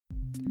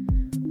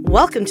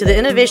Welcome to the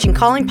Innovation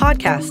Calling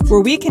Podcast, where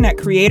we connect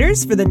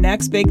creators for the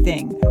next big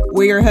thing.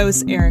 We're your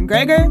hosts, Aaron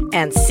Greger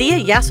and Sia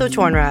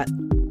Yasso-Tornrat.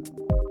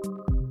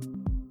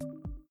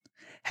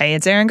 Hey,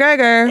 it's Aaron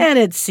Greger. And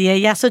it's Sia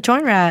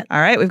Yasso-Tornrat.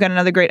 All right, we've got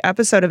another great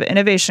episode of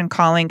Innovation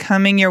Calling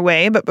coming your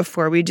way. But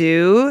before we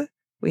do,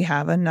 we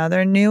have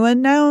another new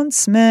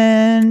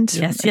announcement.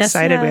 Yes.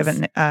 Excited. We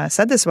haven't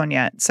said this one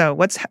yet. So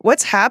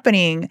what's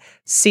happening,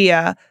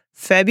 Sia?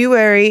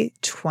 February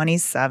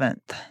 27th.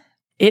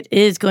 It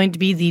is going to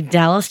be the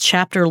Dallas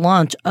chapter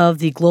launch of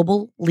the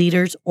Global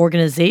Leaders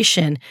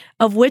Organization,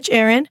 of which,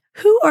 Aaron,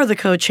 who are the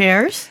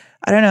co-chairs?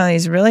 I don't know,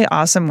 these really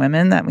awesome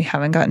women that we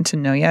haven't gotten to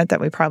know yet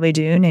that we probably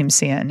do, named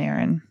Sia and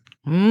Aaron.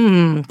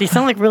 They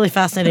sound like really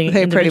fascinating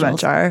They pretty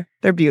much are.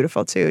 They're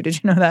beautiful too.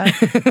 Did you know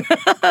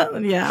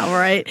that? Yeah,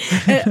 right.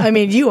 I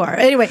mean, you are.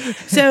 Anyway,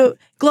 so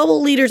Global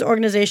Leaders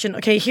Organization.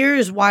 Okay,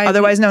 here's why.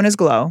 Otherwise known as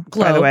GLOW,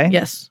 by the way.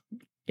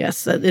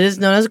 Yes, it is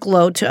known as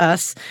GLOW to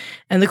us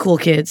and the cool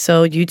kids.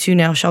 So you two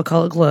now shall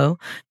call it GLOW.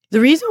 The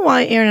reason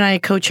why Aaron and I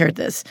co-chaired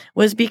this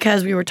was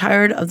because we were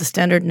tired of the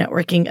standard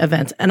networking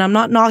events. And I'm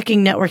not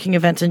knocking networking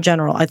events in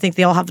general. I think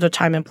they all have their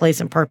time and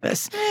place and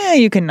purpose.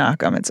 You can knock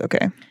them. It's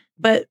okay.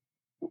 But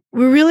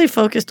we're really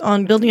focused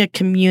on building a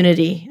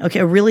community,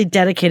 a really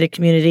dedicated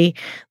community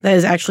that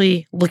is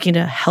actually looking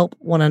to help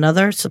one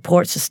another,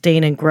 support,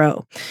 sustain, and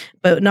grow.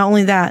 But not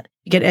only that,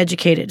 you get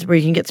educated where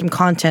you can get some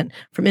content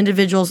from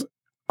individuals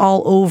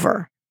all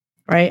over,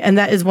 right? And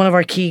that is one of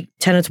our key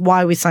tenets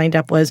why we signed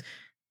up was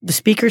the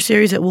speaker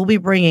series that we'll be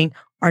bringing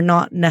are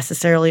not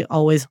necessarily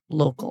always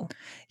local.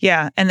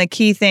 Yeah. And the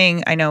key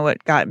thing, I know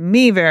what got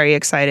me very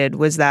excited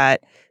was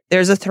that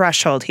there's a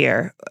threshold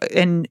here.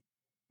 And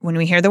when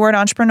we hear the word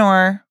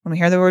entrepreneur, when we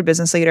hear the word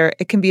business leader,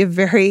 it can be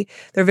they're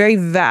very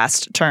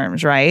vast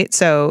terms, right?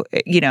 So,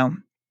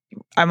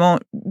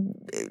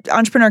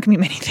 entrepreneur can be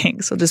many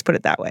things. We'll just put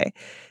it that way.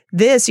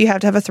 This, you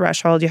have to have a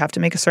threshold. You have to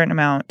make a certain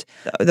amount.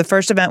 The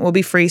first event will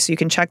be free, so you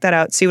can check that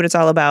out, see what it's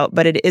all about.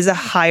 But it is a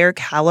higher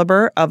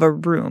caliber of a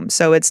room.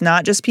 So it's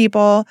not just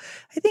people,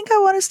 I think I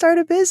want to start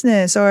a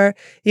business. Or,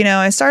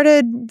 I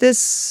started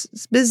this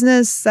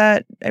business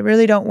that I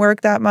really don't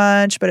work that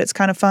much, but it's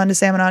kind of fun to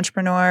say I'm an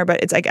entrepreneur.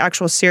 But it's like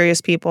actual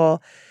serious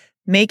people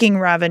making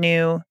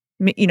revenue,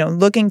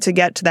 looking to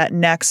get to that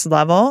next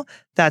level.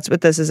 That's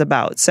what this is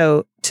about.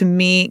 So to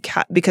me,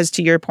 because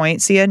to your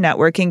point, Sia,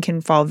 networking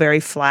can fall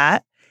very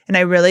flat. And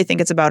I really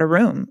think it's about a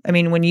room. I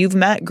mean, when you've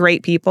met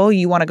great people,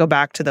 you want to go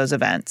back to those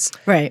events.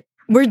 Right.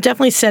 We're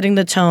definitely setting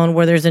the tone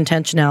where there's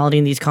intentionality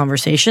in these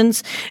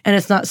conversations. And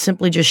it's not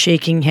simply just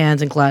shaking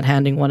hands and glad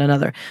handing one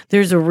another.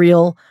 There's a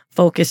real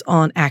focus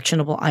on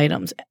actionable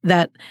items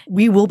that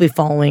we will be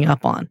following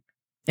up on.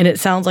 And it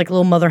sounds like a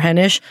little mother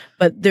hen-ish,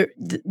 but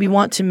we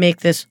want to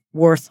make this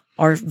worth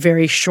our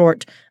very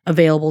short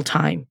available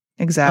time.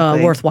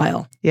 Exactly.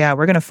 Worthwhile. Yeah,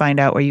 we're going to find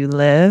out where you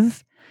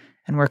live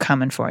and we're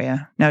coming for you.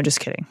 No,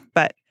 just kidding.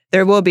 But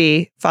there will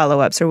be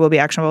follow-ups. There will be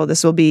actionable.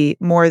 This will be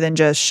more than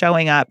just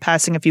showing up,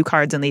 passing a few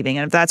cards and leaving.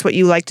 And if that's what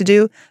you like to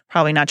do,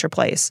 probably not your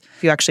place.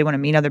 If you actually want to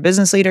meet other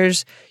business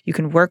leaders, you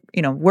can work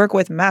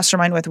with,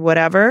 mastermind with,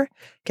 whatever,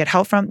 get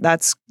help from,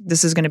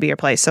 this is going to be your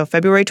place. So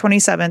February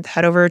 27th,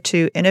 head over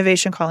to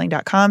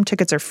innovationcalling.com.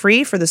 Tickets are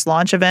free for this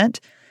launch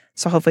event.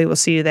 So hopefully we'll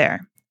see you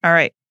there. All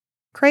right.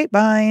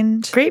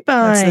 Crate-Bind.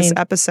 Crate-Bind. This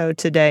episode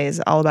today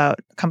is all about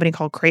a company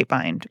called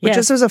Crate-Bind, which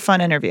this was a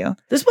fun interview.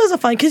 This was a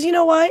fun, because you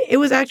know why? It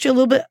was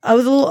actually I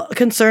was a little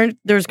concerned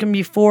there's going to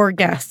be 4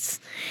 guests.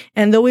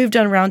 And though we've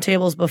done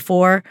roundtables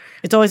before,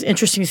 it's always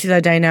interesting to see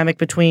that dynamic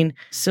between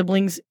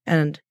siblings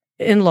and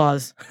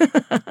in-laws.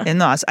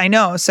 In-laws. I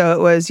know. So it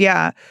was,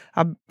 a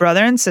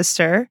brother and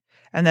sister,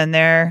 and then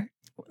their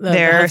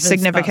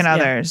significant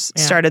others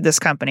started this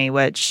company,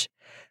 which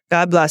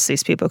God bless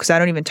these people, because I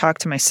don't even talk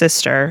to my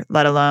sister,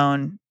 let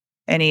alone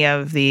any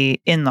of the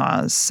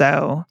in-laws.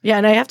 So yeah,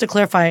 and I have to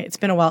clarify, it's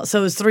been a while. So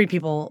it was 3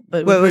 people,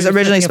 but it was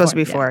originally supposed to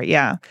be 4.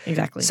 Yeah,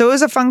 exactly. So it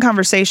was a fun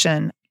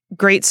conversation.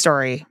 Great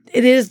story.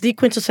 It is the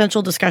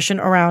quintessential discussion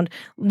around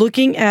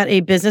looking at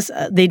a business.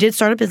 They did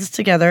start a business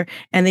together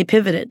and they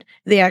pivoted.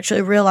 They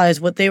actually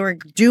realized what they were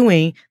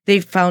doing. They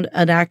found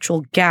an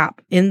actual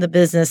gap in the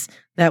business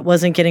that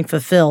wasn't getting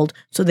fulfilled.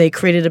 So they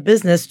created a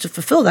business to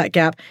fulfill that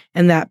gap,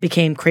 and that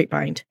became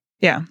Crate-Bind.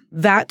 Yeah.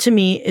 That to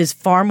me is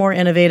far more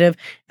innovative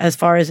as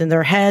far as in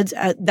their heads.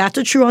 That's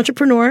a true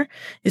entrepreneur,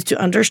 is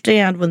to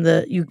understand when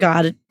you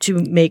got to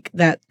make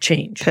that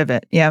change.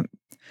 Pivot. Yeah,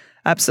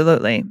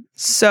 absolutely.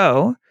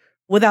 So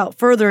without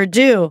further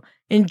ado,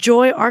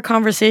 enjoy our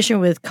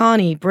conversation with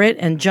Connie, Britt,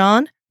 and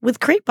John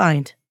with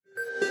Crate-Bind.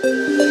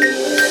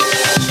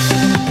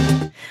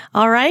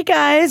 All right,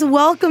 guys.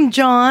 Welcome,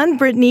 John,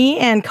 Brittany,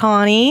 and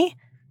Connie.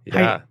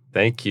 Yeah.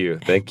 Thank you.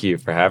 Thank you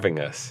for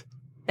having us.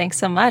 Thanks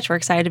so much. We're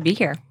excited to be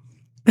here.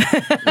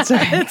 It's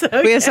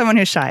okay. We have someone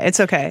who's shy.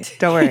 It's okay.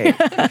 Don't worry.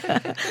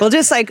 We'll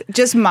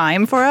just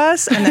mime for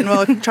us, and then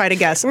we'll try to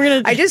guess.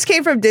 I just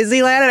came from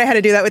Disneyland, and I had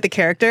to do that with the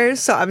characters,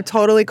 so I'm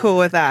totally cool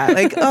with that.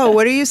 Like, oh,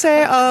 what do you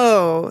say?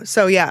 Oh,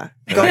 so yeah,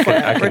 go for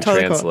it. I We're can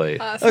totally translate.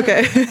 Cool. Awesome.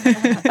 Okay.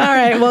 All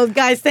right. Well,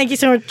 guys, thank you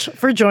so much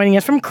for joining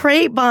us from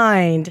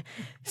Crate-Bind.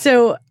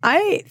 So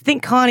I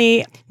think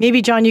Connie,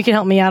 maybe John, you can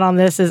help me out on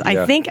this. I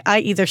Yeah. think I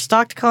either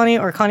stalked Connie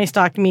or Connie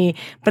stalked me,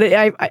 but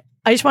I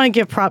just want to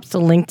give props to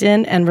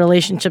LinkedIn and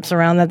relationships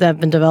around that have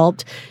been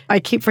developed. I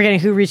keep forgetting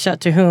who reached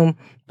out to whom,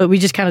 but we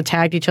just kind of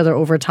tagged each other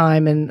over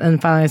time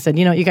and finally said,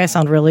 you guys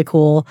sound really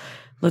cool.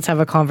 Let's have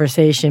a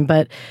conversation.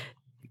 But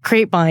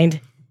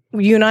Cratebind,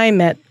 you and I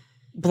met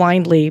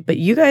blindly, but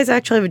you guys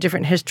actually have a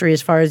different history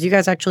as far as you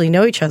guys actually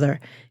know each other.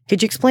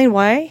 Could you explain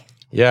why?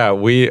 Yeah,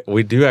 we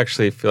do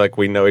actually feel like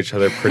we know each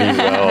other pretty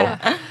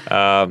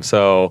well.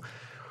 So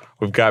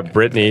we've got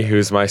Brittany,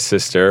 who's my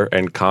sister,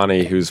 and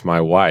Connie, who's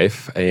my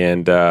wife.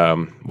 And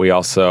we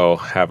also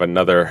have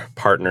another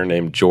partner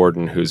named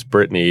Jordan, who's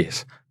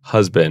Brittany's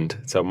husband.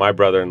 So my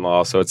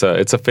brother-in-law. So it's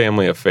a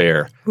family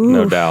affair,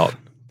 no doubt.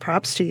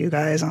 Props to you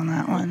guys on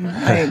that one.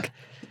 Like,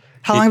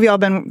 how long have you all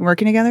been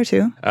working together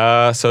too?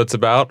 So it's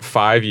about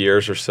 5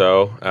 years or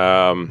so.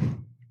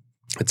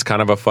 It's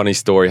kind of a funny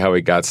story how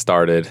we got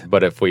started,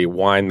 but if we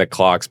wind the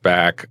clocks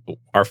back,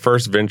 our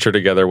first venture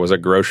together was a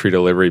grocery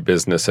delivery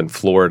business in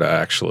Florida,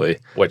 actually,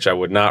 which I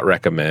would not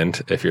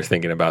recommend if you're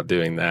thinking about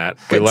doing that.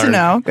 Good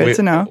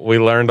to know. We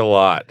learned a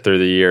lot through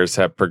the years,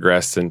 have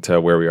progressed into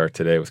where we are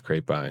today with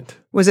Cratebind.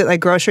 Was it like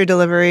grocery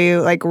delivery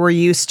like we're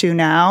used to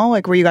now?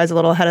 Like, were you guys a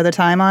little ahead of the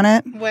time on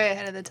it? Way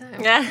ahead of the time.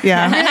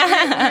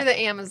 Yeah. We're the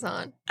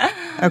Amazon.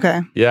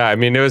 Okay. Yeah, I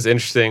mean, it was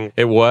interesting.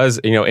 It was,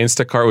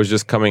 Instacart was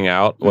just coming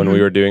out when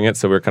we were doing it.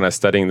 So we were kind of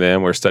studying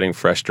them. We were studying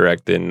Fresh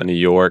Direct in New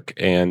York.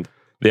 And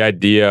the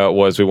idea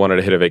was we wanted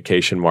to hit a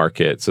vacation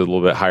market, so a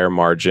little bit higher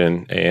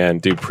margin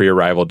and do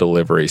pre-arrival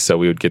delivery. So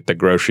we would get the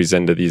groceries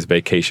into these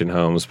vacation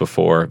homes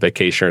before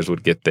vacationers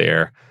would get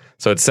there.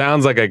 So it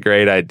sounds like a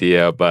great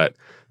idea, but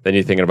then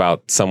you're thinking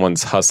about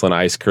someone's hustling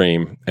ice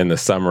cream in the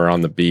summer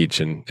on the beach,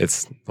 and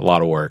it's a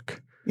lot of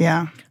work.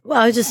 Yeah. Well,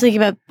 I was just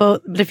thinking about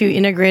both, but if you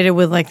integrated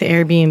with like the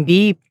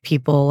Airbnb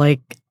people, like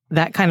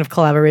that kind of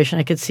collaboration,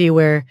 I could see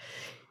where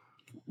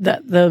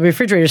the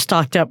refrigerator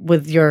stocked up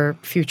with your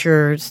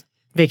future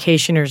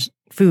vacationers'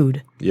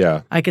 food.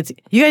 Yeah. I could see.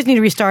 You guys need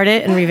to restart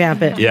it and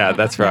revamp it. Yeah,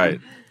 that's right.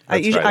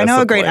 I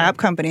know a great app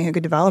company who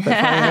could develop it for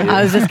you.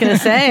 I was just going to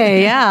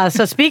say, yeah.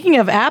 So speaking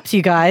of apps,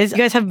 you guys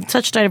have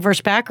such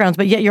diverse backgrounds,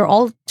 but yet you're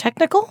all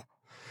technical?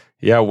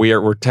 Yeah,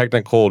 we're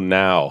technical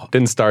now.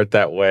 Didn't start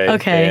that way.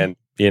 Okay. And,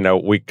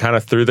 we kind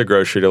of through the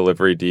grocery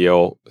delivery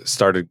deal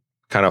started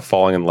kind of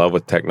falling in love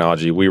with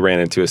technology. We ran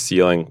into a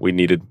ceiling. We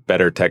needed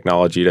better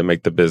technology to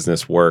make the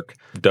business work.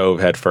 Dove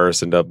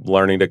headfirst into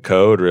learning to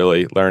code,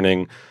 really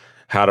learning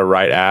how to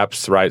write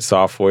apps, write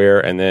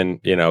software. And then,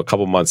 a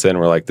couple months in,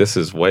 we're like, this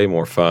is way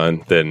more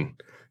fun than,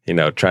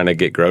 trying to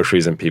get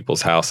groceries in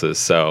people's houses.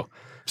 So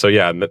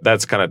yeah,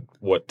 that's kind of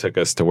what took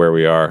us to where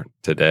we are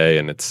today.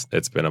 And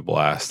it's been a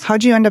blast.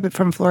 How'd you end up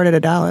from Florida to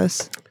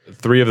Dallas?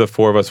 3 of the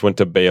 4 of us went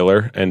to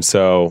Baylor. And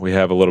so we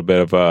have a little bit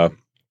of a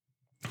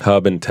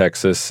hub in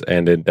Texas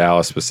and in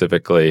Dallas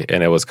specifically.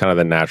 And it was kind of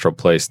the natural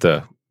place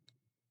to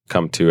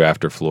come to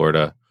after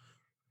Florida.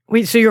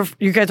 Wait, so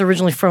you guys are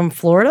originally from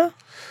Florida?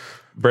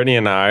 Brittany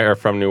and I are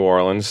from New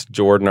Orleans.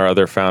 Jordan, our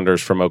other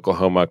founders, from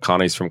Oklahoma.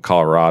 Connie's from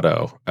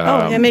Colorado.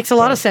 That makes a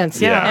lot of sense.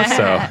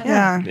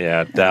 Yeah.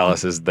 Yeah,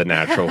 Dallas is the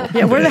natural.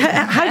 Yeah.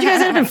 How did you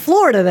guys end up in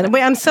Florida then?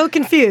 Wait, I'm so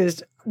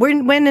confused.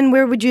 When and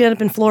where would you end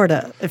up in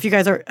Florida if you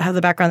guys have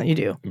the background that you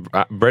do?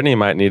 Brittany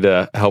might need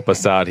to help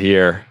us out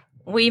here.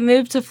 We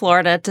moved to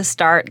Florida to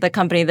start the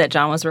company that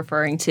John was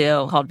referring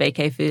to called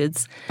Vacay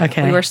Foods.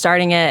 Okay. We were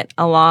starting it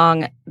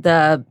along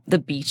the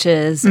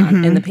beaches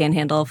in the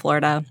panhandle of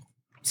Florida.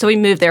 So we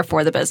moved there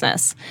for the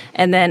business.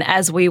 And then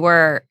as we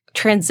were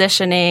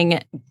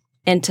transitioning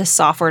into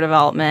software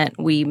development,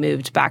 we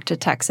moved back to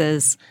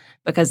Texas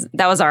because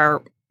that was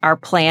our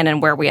plan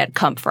and where we had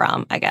come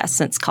from, I guess,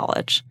 since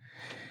college.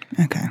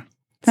 Okay.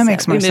 That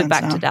makes more sense. We moved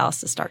back now. to Dallas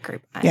to start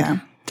Cratebind. Yeah.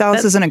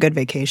 Dallas isn't a good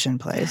vacation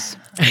place.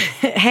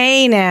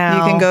 Hey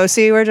now. You can go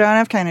see where John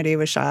F. Kennedy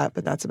was shot,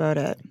 but that's about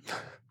it.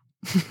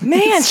 Man,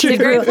 it's a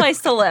great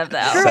place to live, though.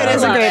 It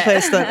is a great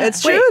place to live.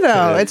 It's true,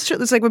 though. It's true.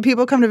 It's like when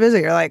people come to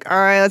visit, you're like, all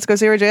right, let's go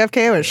see where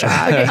JFK was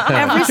shot.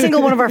 Every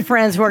single one of our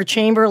friends who are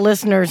chamber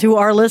listeners who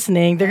are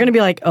listening, they're going to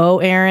be like, oh,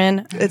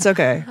 Aaron. It's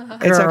okay.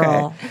 It's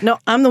okay. No,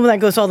 I'm the one that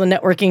goes to all the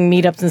networking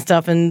meetups and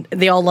stuff, and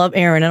they all love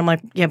Aaron. And I'm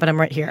like, yeah, but I'm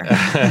right here.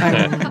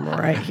 I'm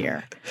right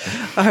here.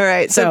 All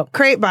right. So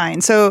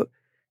Cratebind. So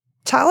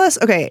tell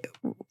us, okay,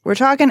 we're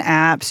talking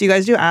apps. You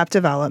guys do app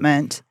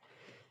development.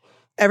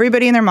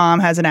 Everybody and their mom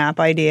has an app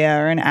idea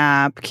or an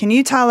app. Can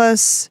you tell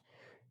us,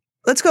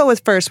 let's go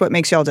with first what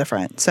makes y'all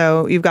different.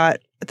 So you've got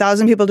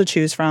 1,000 people to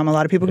choose from. A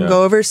lot of people can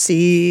go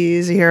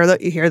overseas. You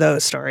hear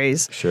those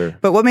stories. Sure.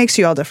 But what makes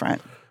you all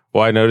different?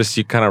 Well, I noticed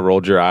you kind of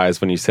rolled your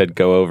eyes when you said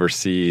go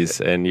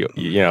overseas, and you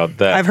know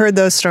that I've heard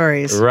those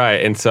stories.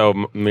 Right. And so,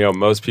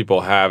 most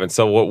people have. And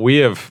so what we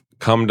have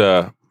come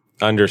to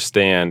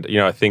understand,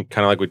 I think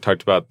kind of like we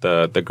talked about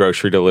the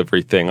grocery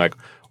delivery thing, like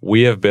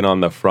we have been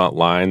on the front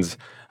lines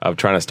of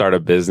trying to start a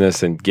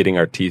business and getting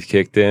our teeth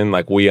kicked in.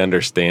 Like we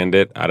understand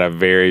it at a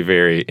very,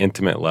 very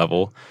intimate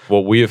level.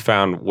 What we have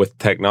found with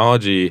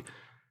technology,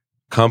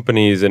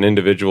 companies and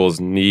individuals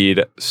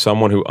need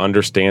someone who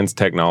understands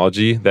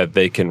technology that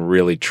they can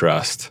really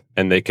trust,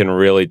 and they can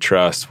really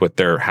trust with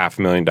their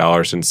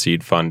 $500,000 in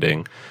seed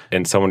funding,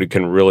 and someone who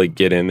can really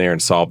get in there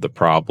and solve the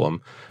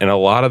problem. And a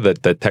lot of the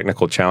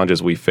technical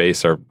challenges we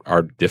face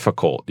are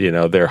difficult.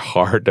 They're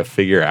hard to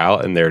figure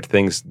out, and they're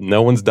things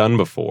no one's done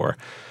before.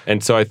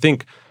 And so I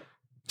think,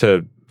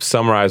 to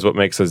summarize what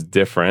makes us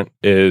different,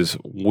 is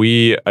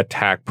we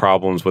attack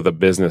problems with a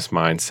business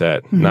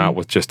mindset, not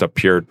with just a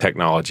pure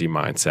technology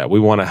mindset. We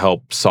want to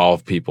help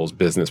solve people's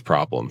business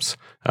problems.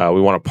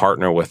 We want to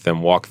partner with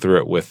them, walk through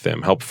it with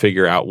them, help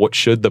figure out what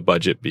should the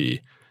budget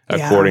be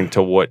according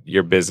to what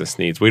your business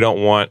needs. We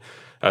don't want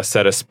a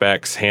set of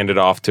specs handed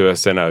off to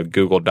us in a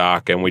Google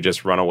Doc and we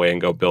just run away and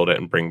go build it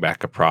and bring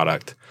back a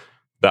product.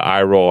 The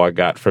eye roll I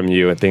got from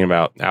you and thinking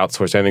about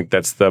outsourcing, I think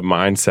that's the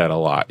mindset a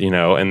lot,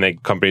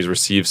 and companies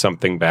receive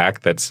something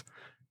back that's,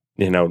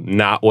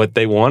 not what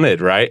they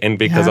wanted, right? And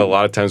because a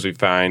lot of times we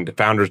find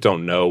founders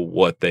don't know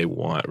what they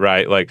want,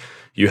 right? Like,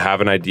 you have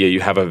an idea,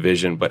 you have a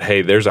vision, but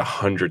hey, there's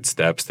 100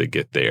 steps to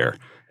get there.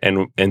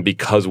 And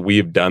because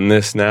we've done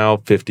this now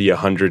 50,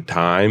 100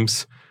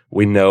 times,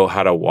 we know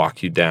how to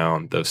walk you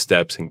down those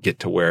steps and get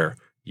to where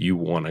you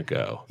want to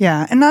go.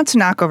 Yeah, and not to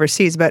knock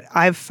overseas, but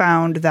I've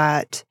found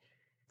that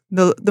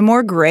the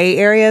more gray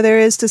area there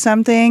is to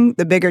something,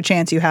 the bigger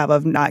chance you have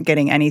of not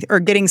getting anything or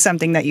getting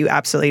something that you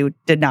absolutely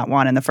did not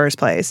want in the first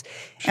place.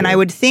 Sure. And I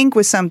would think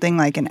with something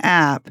like an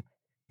app,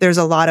 there's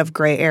a lot of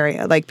gray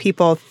area. Like,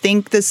 people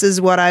think this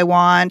is what I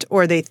want,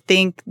 or they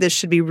think this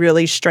should be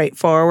really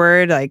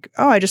straightforward. Like,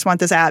 oh, I just want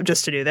this app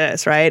just to do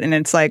this, right? And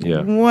it's like,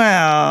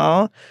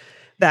 well,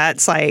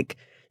 that's like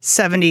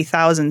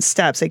 70,000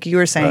 steps, like you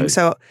were saying. Right.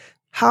 So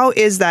how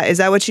is that? Is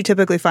that what you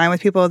typically find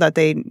with people, that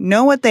they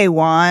know what they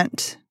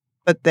want,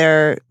 but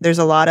there's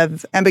a lot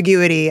of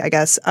ambiguity, I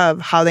guess, of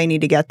how they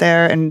need to get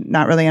there and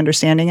not really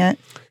understanding it?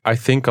 I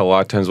think a lot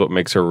of times what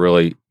makes a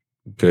really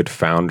good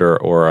founder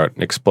or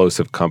an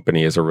explosive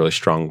company is a really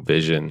strong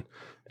vision.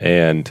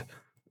 And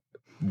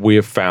we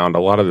have found a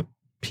lot of the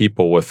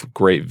people with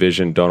great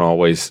vision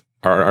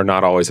are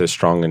not always as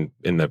strong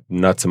in the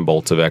nuts and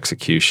bolts of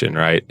execution,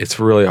 right? It's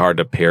really hard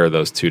to pair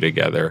those two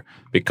together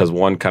because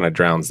one kind of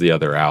drowns the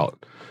other out.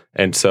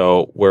 And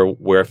so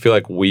where I feel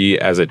like we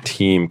as a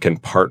team can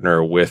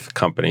partner with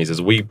companies is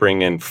we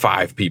bring in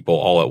 5 people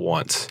all at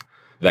once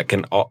that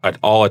can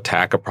all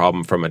attack a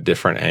problem from a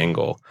different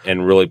angle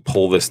and really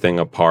pull this thing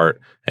apart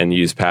and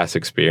use past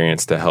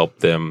experience to help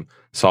them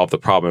solve the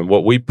problem.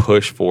 What we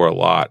push for a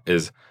lot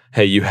is,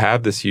 hey, you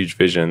have this huge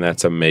vision,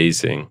 that's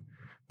amazing,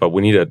 but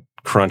we need to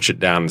crunch it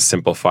down and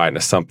simplify it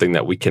into something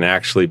that we can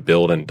actually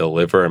build and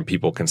deliver and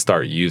people can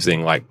start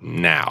using like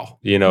now.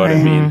 You know what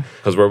I mean?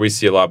 Because where we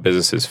see a lot of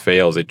businesses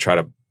fail is they try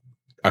to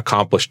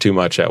accomplish too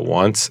much at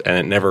once and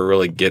it never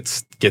really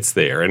gets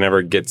there. It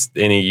never gets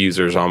any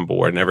users on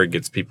board, never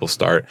gets people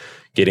start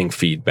getting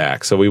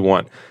feedback. So we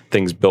want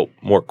things built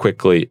more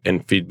quickly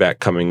and feedback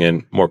coming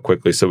in more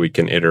quickly so we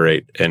can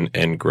iterate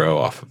and grow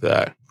off of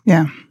that.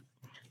 Yeah.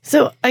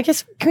 So I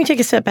guess, can we take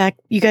a step back?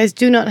 You guys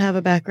do not have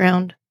a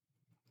background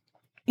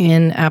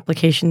in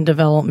application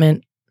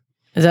development.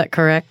 Is that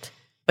correct?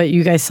 But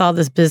you guys saw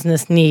this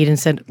business need and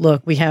said,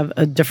 look, we have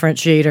a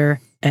differentiator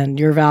and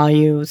your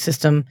value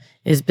system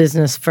is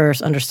business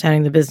first,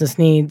 understanding the business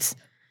needs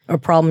or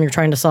problem you're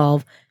trying to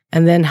solve.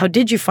 And then how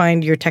did you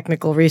find your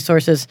technical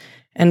resources?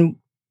 And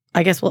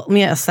I guess, well, let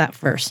me ask that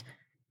first.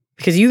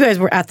 Because you guys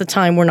were at the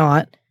time, we're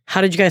not. How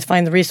did you guys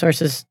find the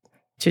resources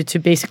to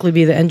basically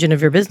be the engine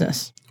of your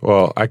business?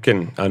 Well, I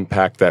can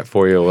unpack that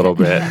for you a little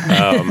bit.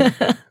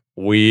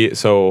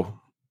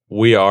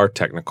 We are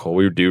technical.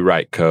 We do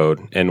write code,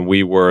 and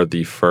we were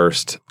the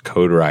first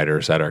code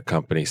writers at our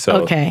company.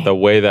 So the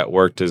way that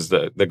worked is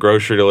the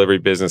grocery delivery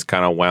business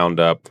kind of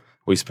wound up.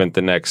 We spent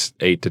the next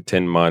 8 to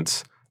 10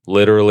 months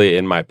literally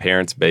in my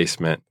parents'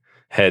 basement,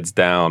 heads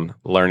down,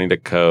 learning to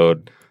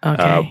code.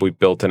 We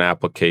built an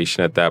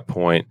application at that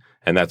point,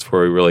 and that's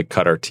where we really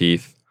cut our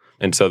teeth.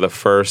 And so the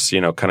first,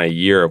 kind of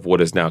year of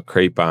what is now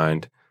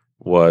Cratebind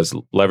was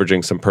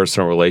leveraging some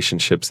personal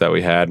relationships that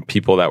we had,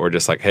 people that were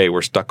just like, hey,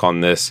 we're stuck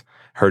on this.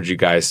 Heard you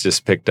guys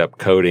just picked up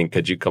coding.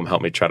 Could you come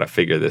help me try to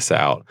figure this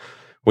out?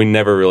 We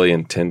never really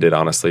intended,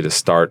 honestly, to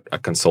start a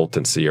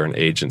consultancy or an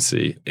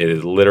agency.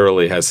 It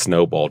literally has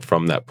snowballed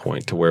from that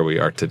point to where we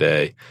are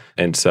today.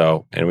 And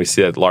we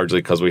see that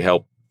largely because we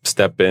help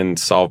step in,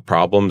 solve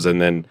problems,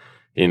 and then,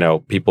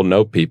 people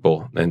know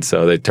people. And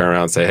so they turn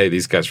around and say, hey,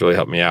 these guys really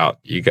helped me out.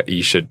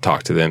 You should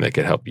talk to them. They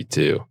could help you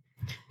too.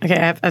 Okay,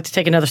 I have to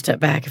take another step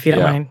back if you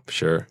don't mind.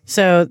 Sure.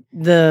 So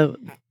the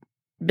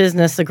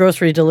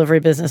grocery delivery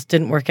business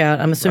didn't work out.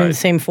 I'm assuming the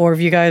same 4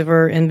 of you guys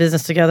were in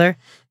business together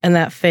and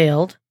that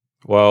failed.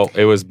 Well,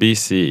 it was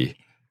BC.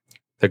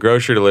 The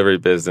grocery delivery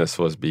business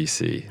was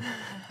BC.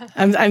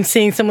 I'm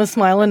seeing someone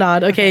smile and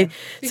nod. Okay.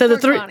 So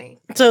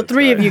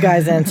three of you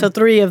guys then. So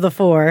 3 of the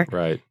 4.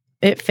 Right.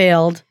 It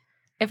failed.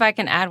 If I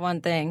can add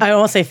one thing. I don't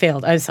want to say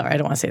failed. I'm sorry. I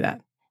don't want to say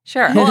that.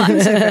 Sure.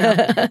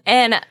 Well,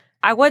 and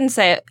I wouldn't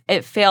say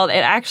it failed.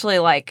 It actually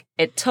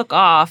it took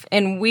off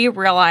and we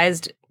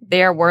realized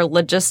there were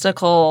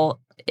logistical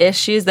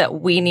issues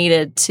that we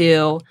needed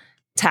to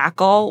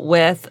tackle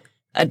with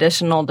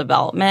additional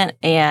development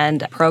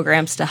and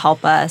programs to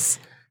help us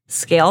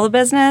scale the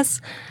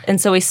business. And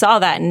so we saw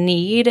that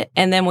need.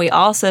 And then we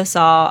also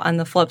saw on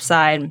the flip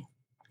side,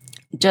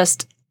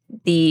 just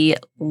the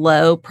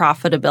low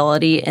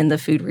profitability in the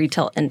food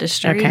retail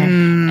industry. Okay.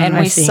 And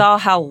I we see. saw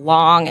how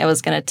long it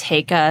was going to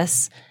take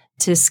us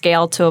to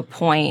scale to a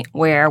point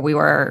where we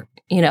were,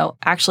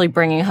 actually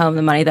bringing home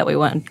the money that we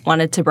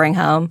wanted to bring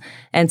home.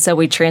 And so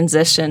we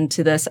transitioned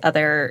to this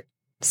other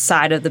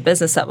side of the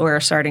business that we were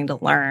starting to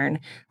learn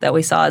that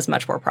we saw as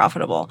much more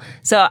profitable.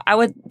 So I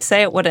would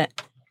say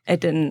it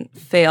didn't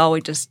fail.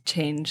 We just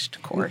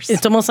changed course.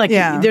 It's almost like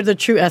they're the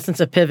true essence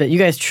of pivot. You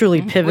guys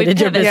truly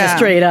pivoted your business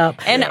straight up.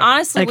 And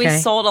honestly, we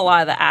sold a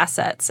lot of the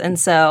assets. And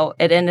so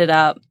it ended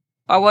up,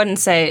 I wouldn't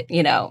say,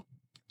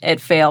 it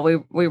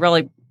failed. We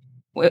really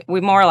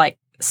more like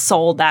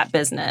sold that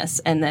business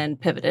and then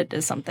pivoted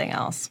to something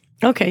else.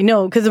 Okay,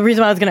 no, because the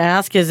reason why I was going to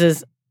ask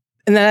is,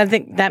 and then I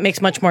think that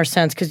makes much more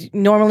sense, because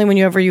normally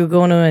whenever you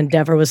go into an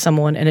endeavor with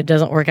someone and it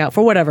doesn't work out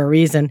for whatever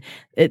reason,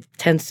 it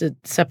tends to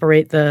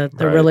separate the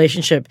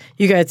relationship.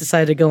 You guys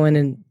decided to go in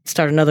and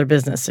start another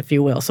business, if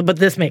you will. So, but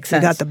this makes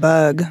sense. You got the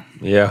bug.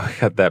 Yeah, we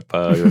got that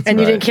bug. That's and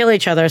you didn't kill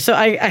each other. So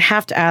I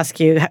have to ask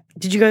you,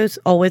 did you guys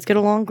always get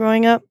along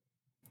growing up?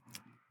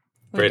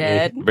 We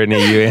did.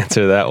 Brittany, you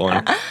answer that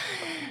one.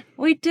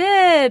 We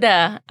did.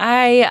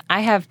 I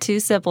have two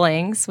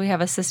siblings. We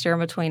have a sister in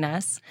between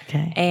us.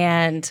 Okay.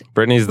 And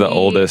Brittany's the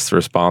oldest,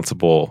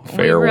 responsible,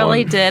 fair one. We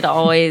really did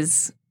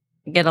always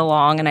get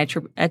along, and I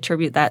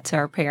attribute that to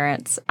our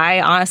parents.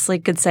 I honestly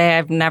could say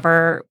I've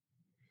never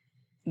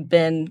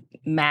been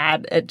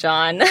mad at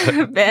John,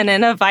 been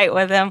in a fight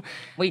with him.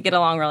 We get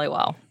along really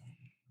well.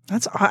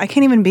 I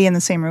can't even be in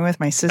the same room with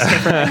my sister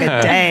for like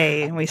a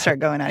day and we start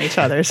going at each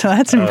other. So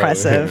that's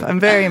impressive. I'm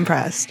very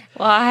impressed.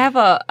 Well, I have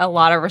a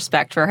lot of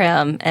respect for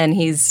him, and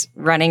he's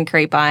running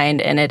Crepevine,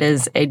 and it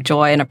is a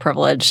joy and a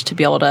privilege to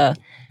be able to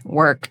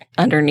work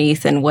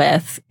underneath and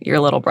with your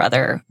little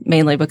brother,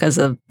 mainly because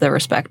of the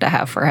respect I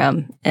have for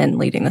him and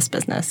leading this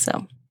business.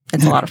 So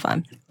it's a lot of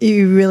fun.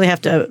 You really have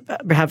to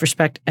have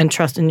respect and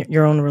trust in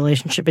your own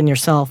relationship and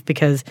yourself,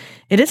 because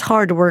it is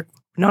hard to work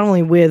not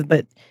only with,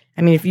 but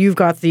I mean, if you've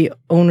got the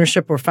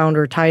ownership or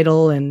founder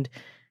title and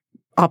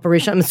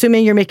operation, I'm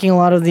assuming you're making a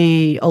lot of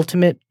the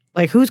ultimate,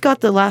 like, who's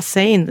got the last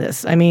say in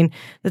this? I mean,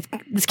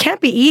 this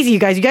can't be easy, you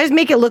guys. You guys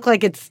make it look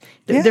like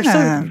they're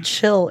so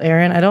chill,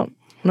 Aaron. I don't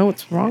know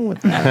what's wrong with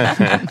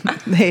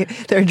that.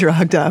 They're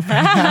drugged up. No,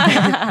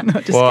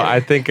 well, kidding. I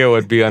think it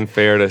would be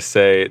unfair to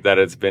say that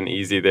it's been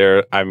easy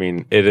there. I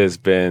mean, there's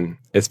been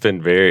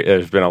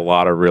a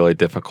lot of really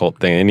difficult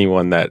things.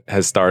 Anyone that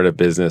has started a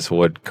business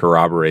would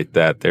corroborate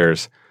that.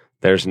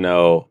 There's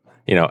no,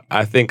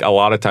 I think a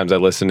lot of times I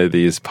listen to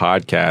these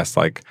podcasts,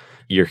 like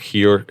you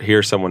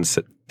hear someone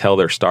tell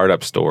their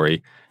startup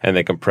story and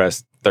they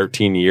compress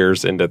 13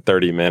 years into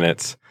 30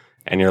 minutes.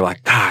 And you're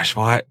like, gosh,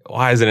 why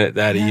isn't it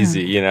that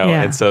easy?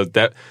 Yeah. And so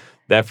that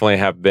definitely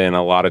have been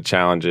a lot of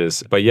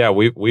challenges. But yeah,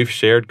 we've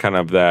shared kind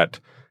of that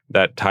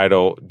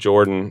title.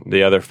 Jordan,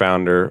 the other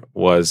founder,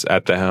 was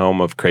at the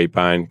helm of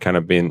Crepevine, kind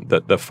of being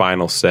the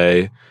final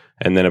say.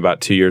 And then about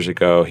 2 years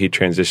ago, he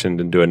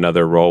transitioned into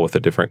another role with a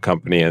different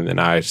company, and then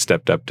I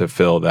stepped up to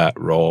fill that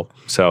role.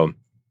 So,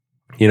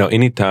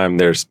 anytime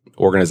there's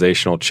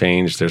organizational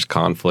change, there's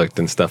conflict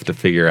and stuff to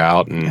figure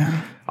out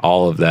and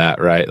all of that,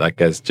 right?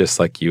 Just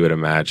like you would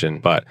imagine.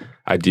 But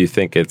I do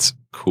think it's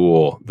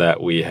cool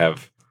that we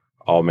have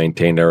all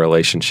maintained our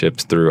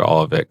relationships through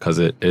all of it, because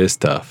it is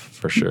tough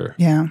for sure.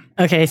 Yeah.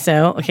 Okay,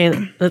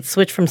 let's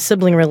switch from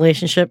sibling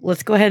relationship.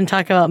 Let's go ahead and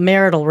talk about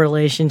marital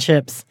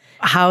relationships.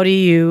 How do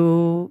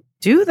you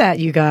do that,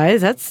 you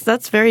guys?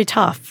 That's very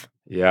tough.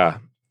 Yeah.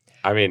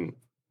 I mean,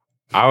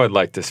 I would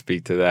like to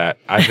speak to that.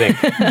 I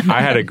think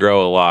I had to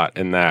grow a lot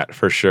in that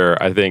for sure.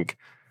 I think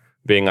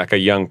being like a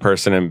young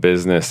person in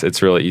business,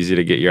 it's really easy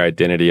to get your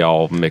identity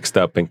all mixed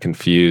up and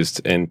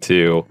confused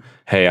into,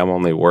 hey, I'm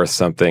only worth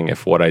something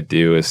if what I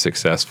do is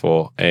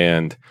successful.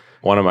 And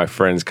one of my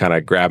friends kind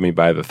of grabbed me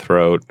by the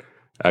throat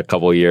a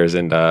couple of years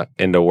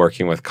into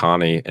working with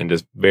Connie, and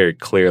just very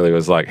clearly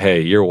was like,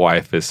 hey, your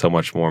wife is so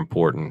much more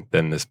important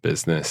than this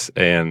business.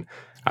 And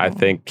I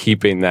think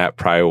keeping that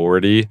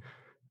priority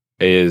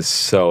is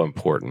so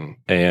important.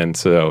 And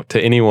so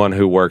to anyone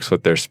who works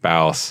with their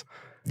spouse,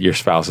 your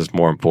spouse is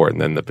more important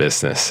than the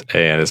business,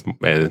 and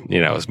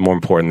it's more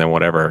important than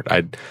whatever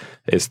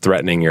is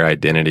threatening your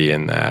identity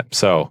in that.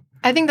 So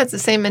I think that's the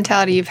same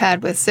mentality you've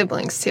had with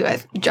siblings too.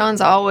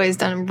 John's always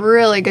done a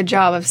really good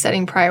job of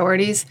setting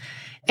priorities,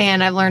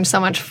 and I've learned so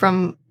much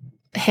from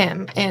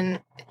him.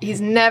 And he's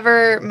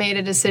never made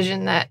a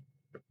decision that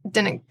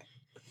didn't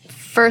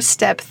first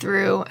step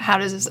through, how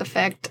does this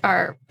affect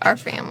our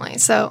family?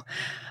 So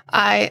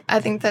I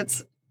think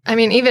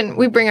even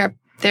we bring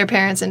their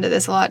parents into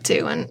this a lot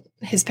too, and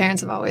his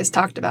parents have always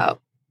talked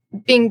about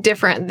being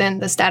different than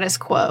the status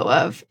quo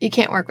of you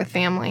can't work with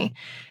family.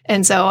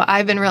 And so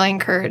I've been really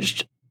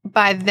encouraged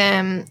by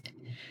them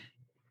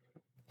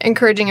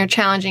encouraging or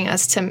challenging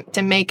us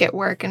to make it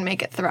work and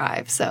make it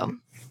thrive. So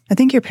I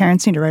think your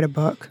parents need to write a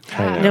book.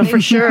 No, for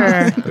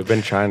sure. We've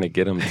been trying to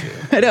get them to.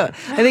 I know.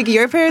 I think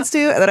your parents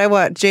do, and then I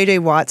want J.J.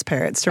 Watt's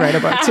parents to write a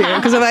book too.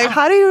 Because I'm like,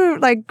 how do you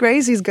like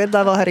raise these good,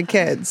 level-headed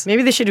kids?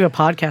 Maybe they should do a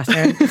podcast,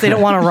 Aaron. If they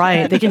don't want to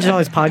write, they can just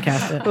always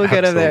podcast it. We'll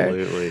get them there.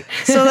 Absolutely.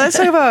 So let's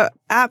talk about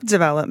app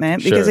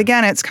development, because Sure.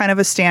 again, it's kind of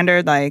a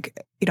standard, like,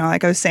 you know,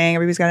 like I was saying,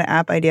 everybody's got an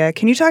app idea.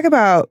 Can you talk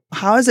about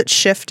how has it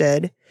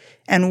shifted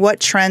and what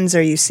trends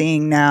are you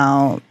seeing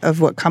now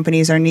of what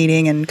companies are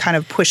needing and kind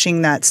of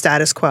pushing that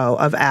status quo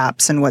of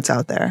apps and what's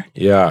out there?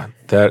 Yeah,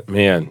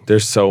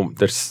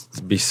 there's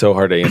be so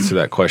hard to answer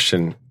that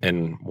question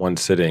in one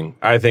sitting.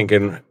 I think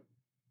in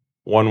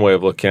one way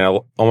of looking at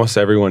it, almost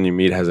everyone you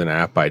meet has an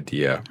app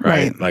idea,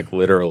 right? Like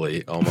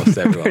literally almost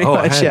everyone. Pretty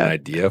I much, had yeah. an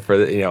idea for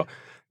the, you know,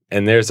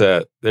 and there's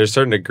a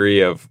certain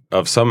degree of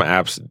some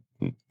apps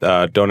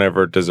don't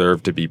ever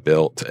deserve to be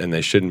built and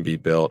they shouldn't be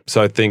built.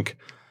 So I think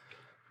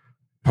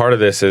part of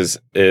this is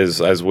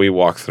as we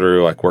walk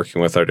through, like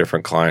working with our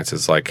different clients,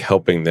 is like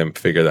helping them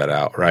figure that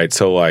out, right?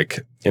 So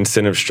like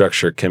incentive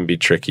structure can be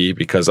tricky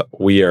because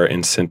we are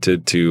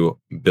incented to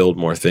build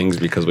more things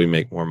because we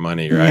make more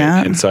money, right?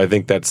 Yeah. And so I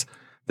think that's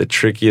the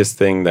trickiest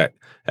thing that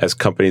as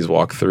companies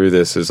walk through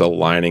this is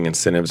aligning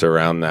incentives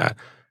around that.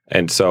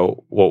 And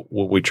so what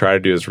we try to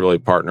do is really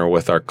partner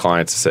with our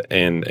clients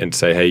and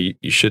say, hey,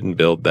 you shouldn't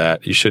build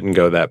that. You shouldn't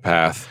go that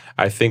path.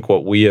 I think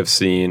what we have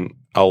seen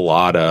a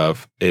lot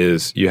of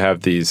is you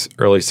have these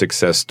early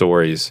success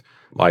stories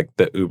like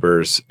the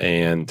Ubers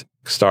and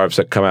startups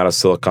that come out of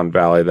Silicon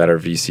Valley that are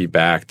VC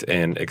backed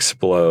and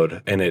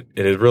explode. And it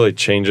really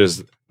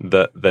changes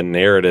the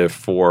narrative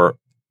for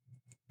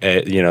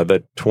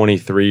the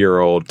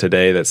 23-year-old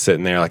today that's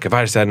sitting there like, if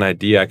I just had an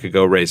idea, I could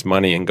go raise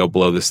money and go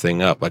blow this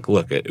thing up. Like,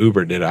 look,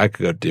 Uber did it. I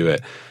could go do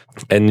it.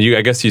 And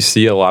I guess you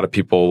see a lot of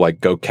people like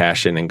go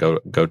cash in and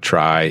go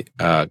try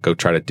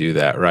to do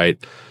that, right?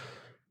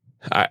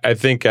 I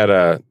think at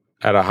a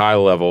high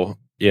level,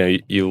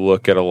 you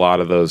look at a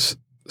lot of those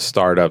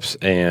startups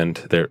and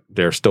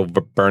they're still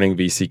burning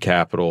VC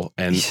capital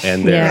and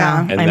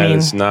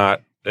it's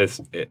not.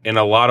 It's in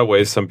a lot of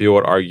ways. Some people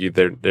would argue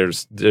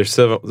there's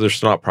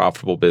not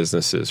profitable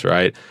businesses,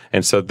 right?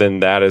 And so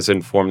then that has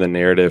informed the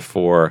narrative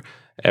for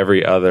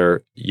every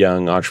other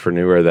young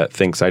entrepreneur that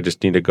thinks I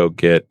just need to go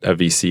get a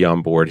VC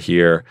on board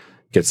here,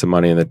 get some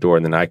money in the door,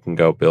 and then I can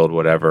go build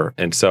whatever.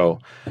 And so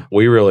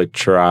we really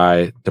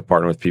try to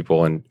partner with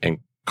people and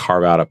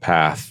carve out a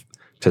path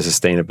to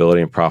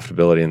sustainability and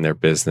profitability in their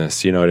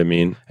business. You know what I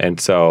mean? And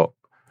so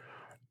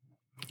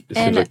it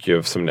seems like you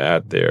have something to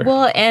add there.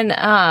 Well,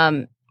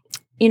 and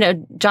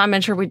John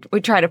mentioned we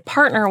try to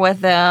partner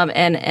with them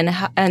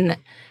and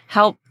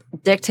help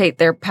dictate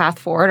their path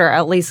forward, or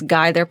at least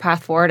guide their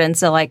path forward. And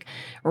so, like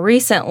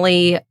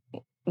recently,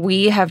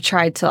 we have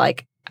tried to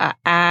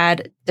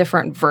add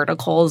different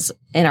verticals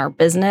in our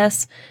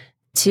business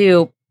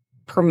to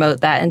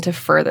promote that and to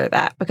further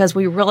that, because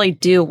we really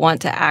do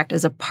want to act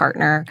as a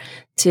partner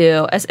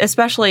to,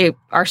 especially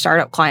our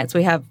startup clients.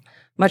 We have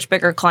much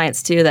bigger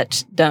clients too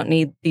that don't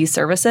need these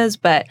services,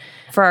 but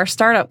for our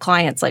startup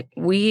clients, like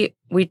we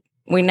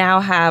now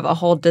have a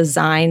whole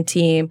design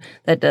team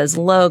that does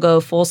logo,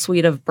 full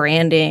suite of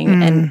branding,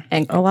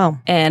 and oh wow,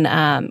 and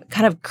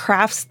kind of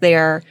crafts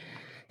their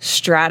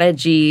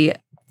strategy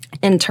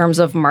in terms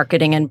of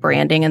marketing and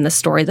branding and the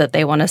story that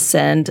they want to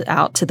send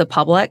out to the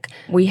public.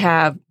 We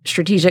have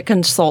strategic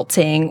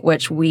consulting,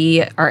 which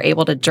we are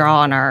able to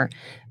draw on our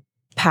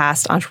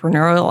past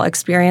entrepreneurial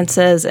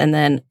experiences and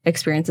then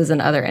experiences in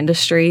other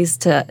industries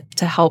to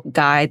help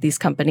guide these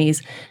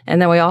companies.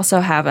 And then we also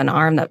have an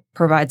arm that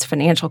provides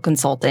financial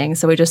consulting.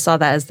 So we just saw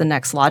that as the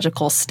next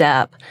logical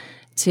step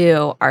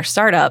to our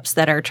startups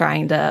that are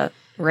trying to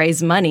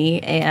raise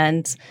money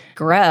and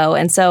grow.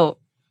 And so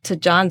to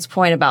John's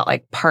point about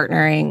like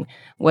partnering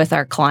with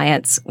our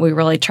clients, we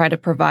really try to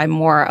provide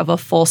more of a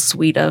full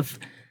suite of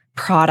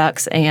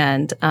products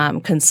and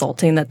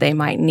consulting that they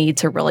might need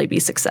to really be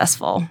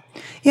successful.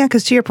 Yeah,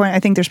 because to your point, I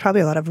think there's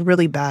probably a lot of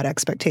really bad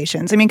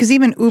expectations. I mean, because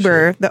even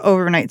Uber, the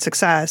overnight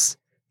success,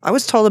 I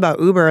was told about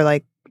Uber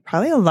like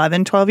probably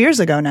 11, 12 years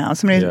ago now.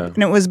 And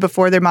it was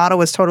before their model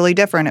was totally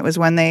different. It was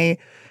when they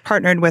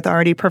partnered with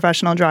already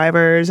professional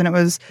drivers, and it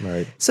was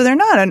so they're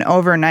not an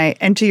overnight.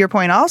 And to your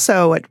point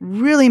also, what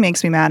really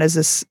makes me mad is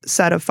this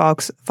set of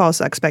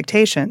false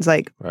expectations.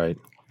 Like,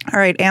 all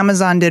right,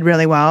 Amazon did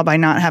really well by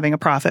not having a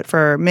profit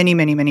for many,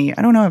 many, many.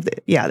 I don't know if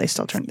they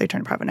still turn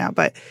a profit now,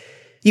 but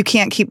you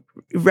can't keep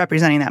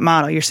representing that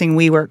model. You're seeing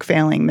WeWork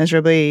failing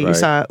miserably. You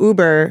saw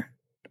Uber.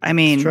 I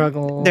mean,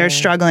 they're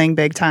struggling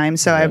big time.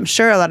 So I'm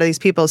sure a lot of these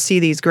people see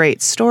these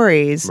great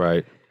stories.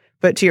 Right.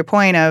 But to your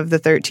point of the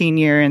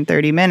 13-year and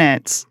 30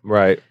 minutes.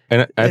 Right.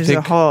 And I think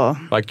a whole,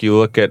 like you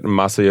look at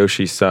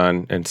Masayoshi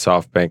Son and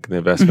SoftBank and the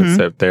investments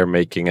that they're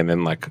making, and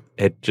then like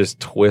it just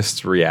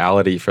twists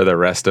reality for the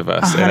rest of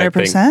us. 100%. And I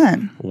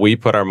think we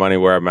put our money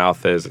where our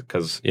mouth is,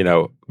 because,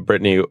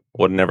 Brittany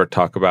would never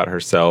talk about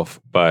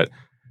herself, but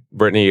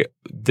Brittany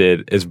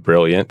is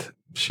brilliant.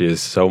 She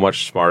is so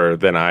much smarter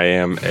than I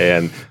am.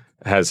 And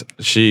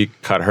she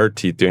cut her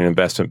teeth doing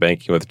investment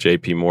banking with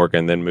JP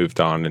Morgan, then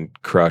moved on and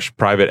crushed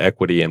private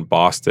equity in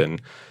Boston.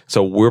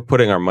 So we're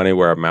putting our money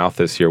where our mouth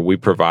is here. We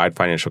provide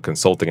financial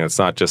consulting, and it's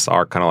not just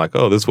our kind of like,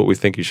 oh, this is what we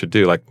think you should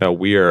do. Like, no,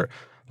 we're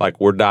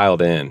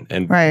dialed in,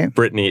 and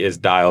Brittany is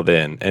dialed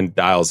in and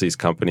dials these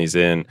companies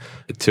in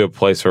to a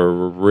place where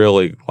we're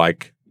really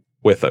like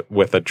with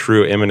a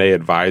true M&A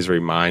advisory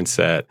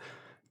mindset,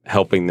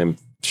 helping them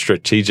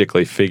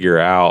strategically figure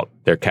out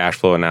their cash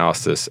flow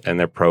analysis and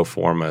their pro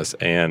formas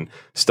and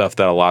stuff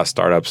that a lot of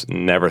startups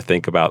never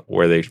think about,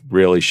 where they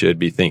really should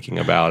be thinking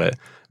about it,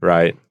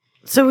 right?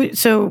 So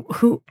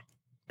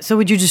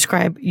would you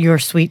describe your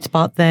sweet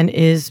spot then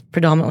is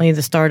predominantly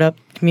the startup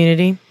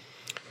community?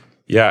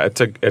 Yeah,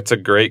 it's a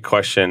great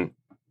question.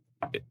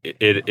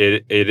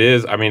 It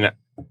is. I mean,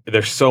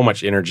 there's so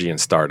much energy in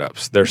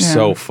startups. They're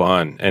so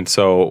fun, and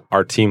so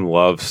our team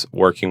loves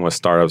working with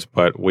startups.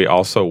 But we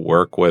also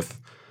work with,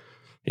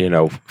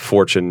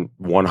 Fortune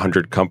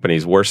 100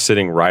 companies. We're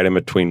sitting right in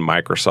between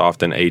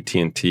Microsoft and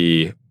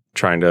AT&T,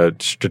 trying to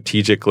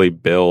strategically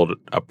build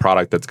a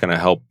product that's going to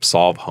help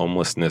solve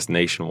homelessness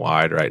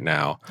nationwide right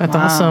now. That's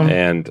awesome.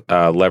 And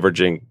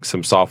leveraging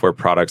some software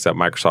products that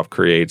Microsoft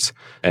creates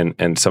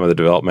and some of the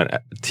development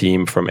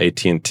team from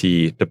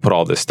AT&T to put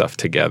all this stuff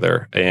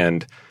together.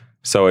 And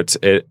so it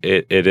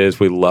is.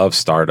 We love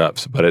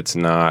startups, but it's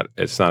not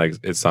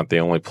the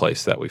only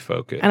place that we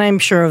focus. And I'm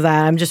sure of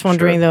that. I'm just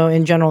wondering though,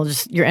 in general,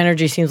 just your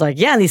energy seems like,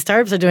 these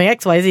startups are doing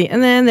X, Y, Z,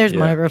 and then there's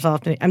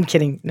Microsoft. I'm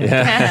kidding. No.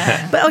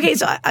 But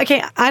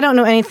I don't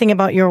know anything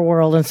about your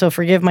world, and so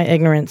forgive my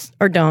ignorance,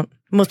 or don't.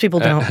 Most people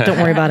don't. Don't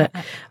worry about it.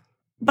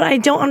 But I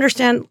don't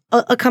understand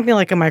a company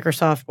like a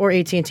Microsoft or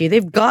AT&T.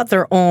 They've got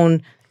their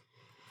own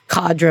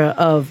cadre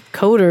of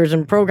coders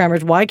and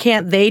programmers. Why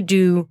can't they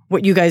do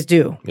what you guys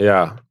do?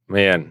 Yeah.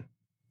 Man,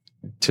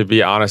 to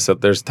be honest,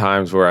 there's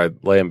times where I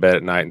lay in bed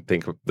at night and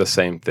think of the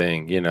same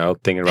thing,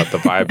 thinking about the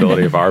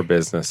viability of our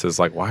business is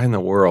like, why in the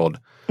world?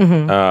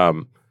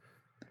 Mm-hmm.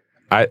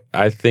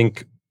 I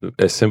think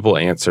a simple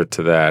answer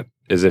to that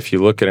is if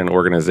you look at an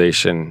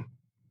organization,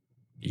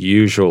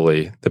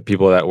 usually the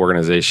people of that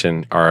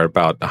organization are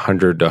about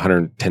 100 to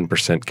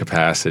 110%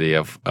 capacity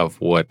of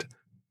what,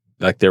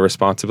 like, their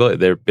responsibility.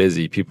 They're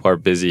busy. People are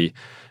busy.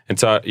 And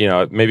so,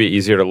 it may be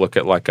easier to look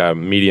at like a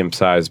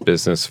medium-sized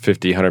business,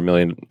 50, 100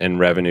 million in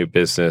revenue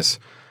business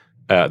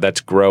that's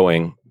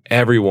growing.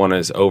 Everyone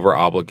is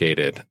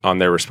over-obligated on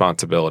their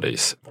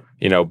responsibilities,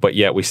 but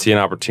yet we see an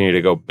opportunity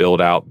to go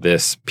build out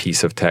this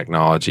piece of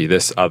technology,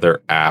 this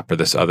other app or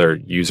this other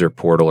user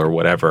portal or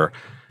whatever.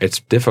 It's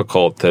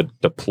difficult to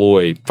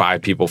deploy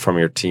 5 people from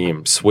your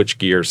team, switch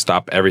gears,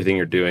 stop everything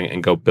you're doing,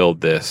 and go build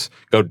this.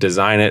 Go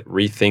design it,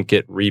 rethink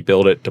it,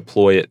 rebuild it,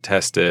 deploy it,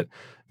 test it.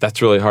 That's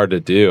really hard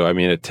to do. I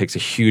mean, it takes a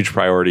huge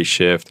priority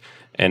shift,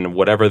 and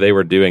whatever they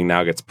were doing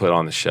now gets put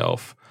on the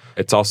shelf.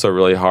 It's also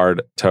really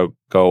hard to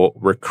go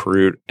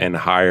recruit and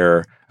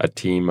hire a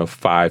team of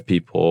 5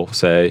 people,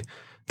 say.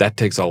 That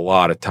takes a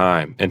lot of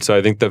time. And so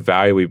I think the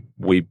value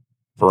we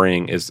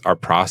bring is our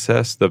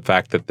process, the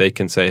fact that they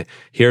can say,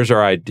 here's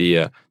our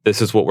idea. This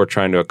is what we're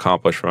trying to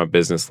accomplish from a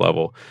business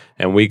level.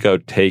 And we go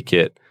take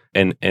it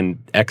and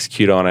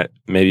execute on it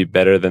maybe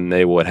better than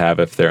they would have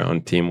if their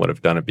own team would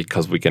have done it,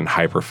 because we can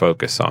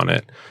hyper-focus on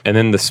it. And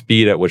then the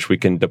speed at which we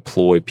can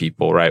deploy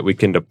people, right? We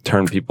can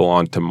turn people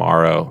on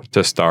tomorrow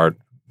to start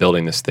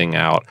building this thing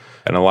out.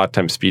 And a lot of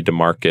times speed to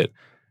market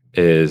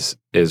is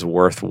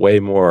worth way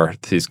more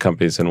to these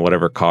companies than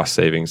whatever cost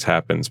savings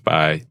happens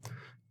by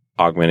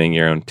augmenting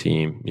your own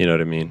team. You know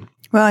what I mean?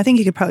 Well, I think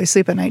you could probably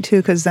sleep at night too,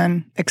 because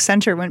then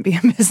Accenture wouldn't be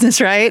in business,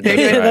 right?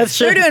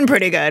 They're doing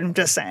pretty good. I'm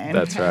just saying.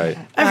 That's right.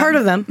 I've heard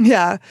of them.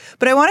 Yeah.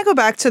 But I want to go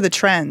back to the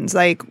trends.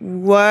 Like,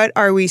 what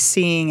are we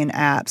seeing in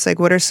apps? Like,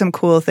 what are some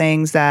cool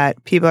things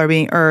that people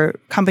or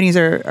companies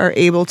are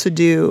able to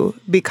do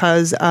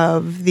because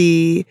of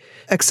the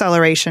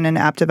acceleration in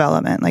app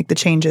development, like the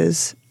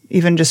changes,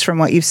 even just from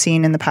what you've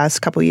seen in the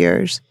past couple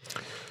years?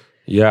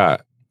 Yeah.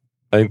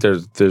 I think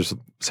there's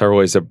several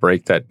ways to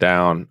break that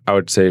down. I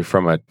would say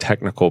from a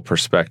technical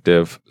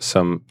perspective,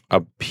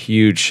 a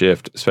huge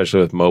shift,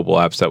 especially with mobile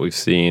apps that we've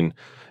seen,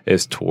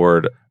 is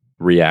toward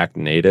React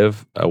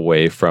Native,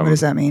 away from... What does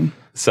that mean?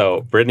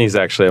 So Brittany's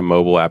actually a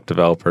mobile app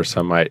developer, so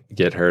I might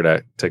get her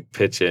to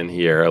pitch in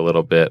here a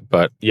little bit.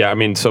 But yeah, I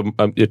mean, so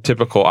a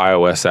typical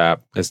iOS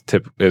app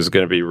is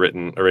going to be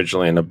written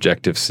originally in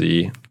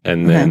Objective-C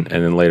and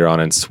then later on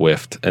in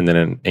Swift. And then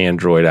an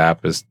Android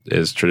app is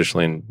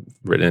traditionally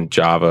written in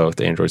Java with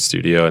Android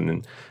Studio and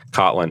then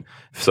Kotlin.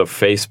 So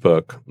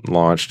Facebook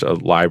launched a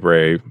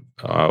library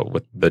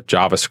with the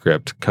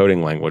JavaScript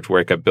coding language where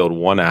it could build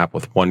one app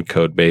with one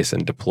code base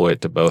and deploy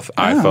it to both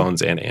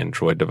iPhones and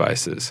Android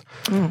devices.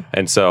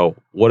 And so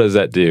what does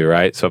that do,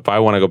 right? So if I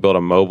want to go build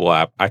a mobile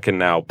app, I can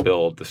now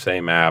build the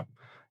same app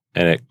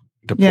and it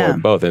deploy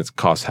both, and it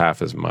costs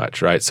half as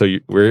much, right? So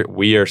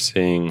we are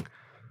seeing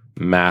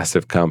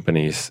massive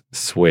companies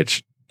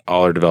switch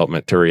all their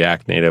development to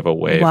React Native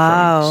away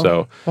from.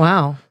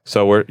 So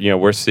So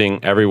we're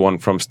seeing everyone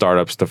from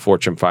startups to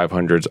Fortune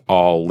 500s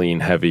all lean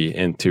heavy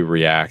into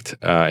React,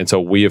 and so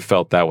we have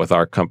felt that with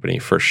our company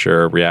for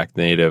sure. React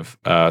Native,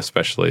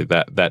 especially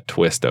that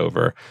twist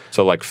over.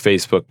 So like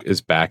Facebook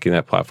is backing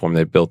that platform;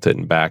 they built it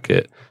and back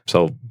it.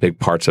 So big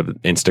parts of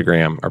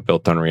Instagram are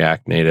built on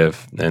React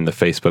Native, and the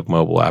Facebook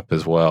mobile app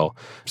as well.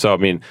 So I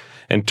mean,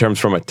 in terms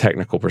from a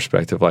technical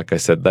perspective, like I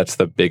said, that's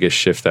the biggest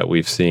shift that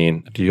we've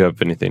seen. Do you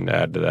have anything to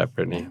add to that,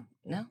 Brittany?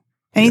 No.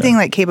 Anything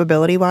like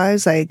capability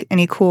wise, like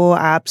any cool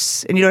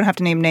apps, and you don't have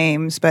to name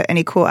names, but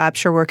any cool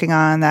apps you're working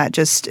on that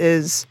just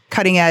is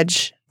cutting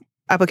edge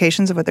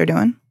applications of what they're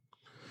doing?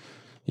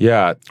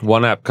 Yeah,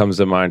 one app comes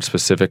to mind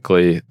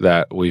specifically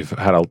that we've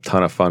had a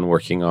ton of fun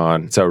working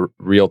on. It's a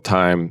real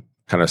time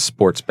kind of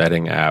sports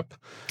betting app.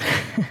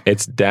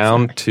 It's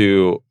down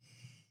to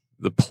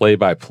the play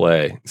by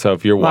play. So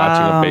if you're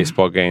watching a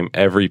baseball game,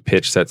 every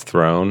pitch that's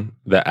thrown,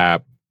 the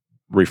app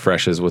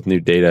refreshes with new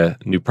data,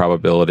 new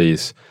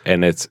probabilities,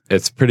 and it's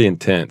pretty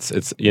intense.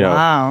 It's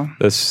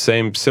the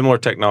similar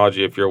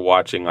technology if you're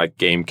watching like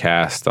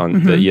Gamecast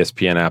on the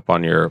ESPN app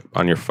on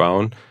your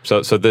phone.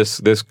 So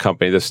this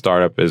company, this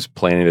startup is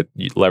planning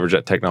to leverage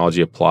that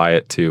technology, apply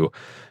it to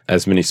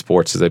as many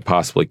sports as they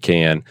possibly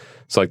can.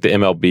 So like the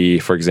MLB,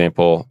 for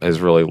example,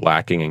 is really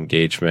lacking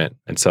engagement,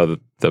 and so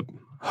the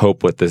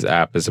hope with this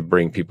app is to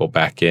bring people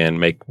back in,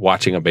 make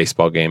watching a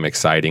baseball game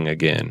exciting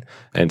again.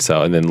 And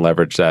then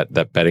leverage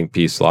that betting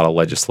piece, a lot of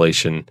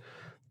legislation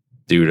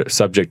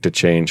subject to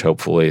change,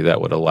 hopefully,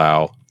 that would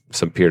allow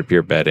some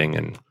peer-to-peer betting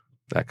and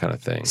that kind of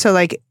thing. So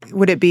like,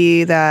 would it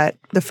be that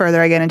the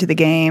further I get into the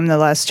game, the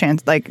less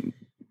chance, like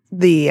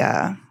the,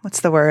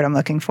 what's the word I'm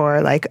looking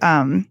for? Like,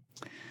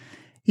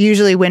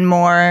 usually win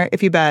more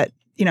if you bet,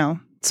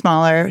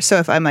 smaller. So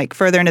if I'm like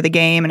further into the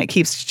game and it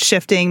keeps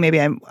shifting,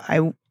 maybe I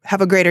have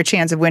a greater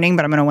chance of winning,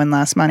 but I'm going to win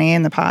less money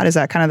in the pot. Is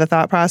that kind of the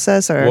thought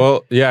process? Or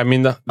well, yeah, I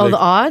mean the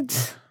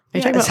odds. Are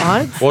you talking about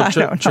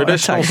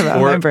odds?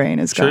 Well, my brain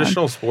is gone.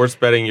 Traditional sports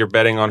betting, you're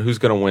betting on who's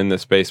going to win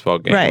this baseball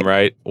game,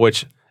 right?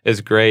 Which is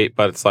great,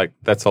 but it's like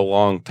that's a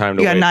long time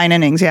to wait. You got 9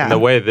 innings, yeah. And the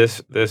way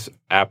this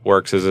app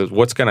works is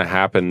what's going to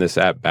happen this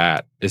at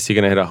bat? Is he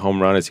going to hit a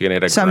home run? Is he going to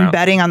hit a So I'm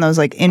betting on those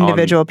like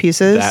individual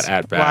pieces? That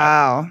at bat.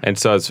 Wow. And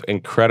so it's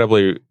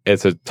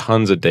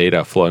tons of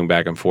data flowing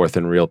back and forth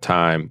in real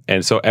time.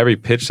 And so every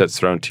pitch that's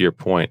thrown, to your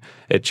point,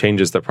 it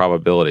changes the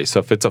probability. So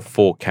if it's a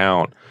full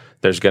count,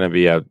 there's going to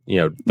be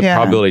the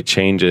probability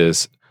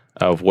changes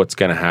of what's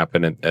going to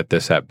happen at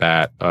this at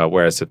bat.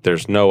 Whereas if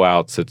there's no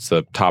outs, it's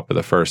the top of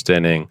the first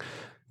inning.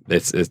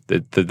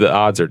 The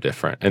odds are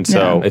different, and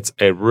so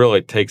it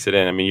really takes it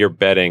in. I mean, you're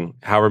betting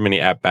however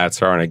many at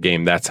bats are in a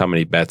game. That's how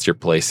many bets you're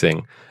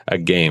placing a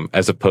game,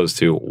 as opposed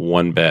to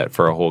one bet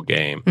for a whole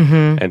game.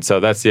 And so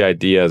that's the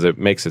idea. Is it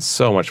makes it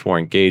so much more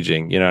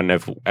engaging,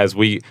 And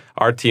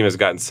our team has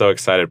gotten so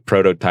excited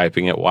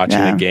prototyping it, watching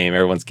the game,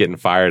 everyone's getting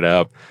fired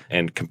up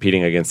and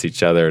competing against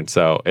each other. And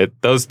so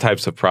those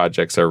types of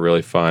projects are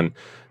really fun,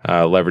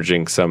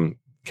 leveraging some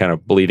kind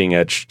of bleeding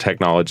edge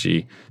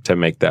technology to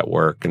make that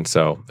work. And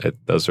so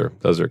those are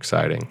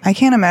exciting. I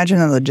can't imagine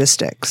the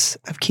logistics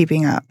of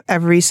keeping up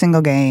every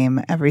single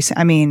game.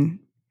 I mean,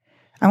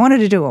 I wanted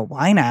to do a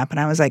wine app and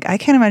I was like, I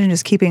can't imagine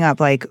just keeping up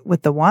like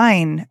with the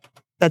wine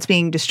that's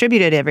being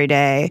distributed every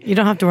day. You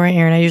don't have to worry,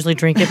 Aaron. I usually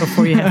drink it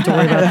before you have to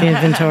worry about the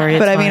inventory.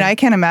 But I mean, I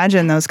can't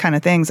imagine those kind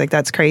of things. Like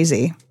that's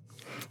crazy.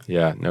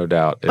 Yeah, no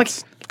doubt.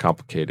 It's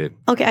complicated.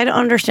 Okay, I don't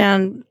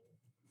understand.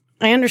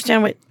 I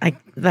understand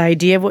the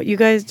idea of what you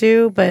guys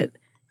do, but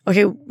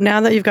okay,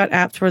 now that you've got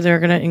apps where they're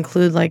going to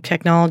include like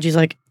technologies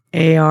like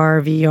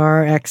AR,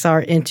 VR,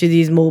 XR into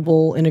these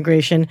mobile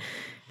integration,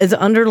 is the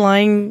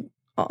underlying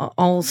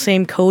all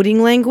same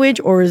coding language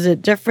or is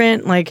it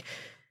different? Like,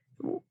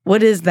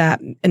 what is that?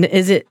 And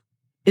is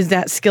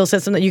that skill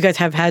set something that you guys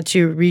have had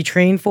to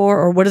retrain for,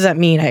 or what does that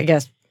mean, I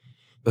guess?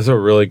 That's a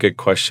really good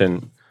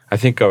question. I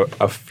think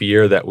a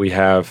fear that we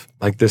have,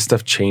 like this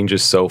stuff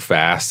changes so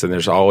fast and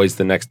there's always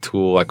the next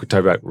tool. Like we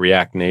talked about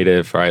React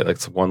Native, right? Like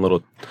it's one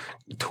little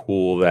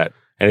tool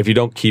and if you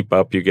don't keep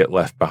up, you get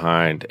left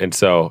behind. And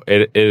so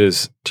it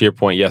is, to your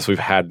point, yes, we've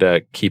had to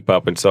keep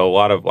up. And so a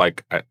lot of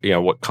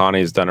what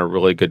Connie's done a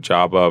really good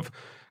job of,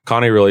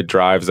 Connie really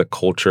drives the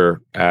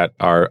culture at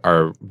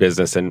our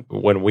business. And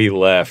when we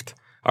left,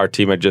 our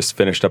team had just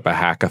finished up a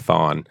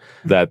hackathon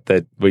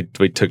that we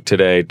took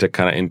today to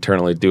kind of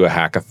internally do a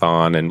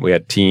hackathon, and we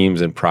had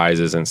teams and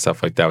prizes and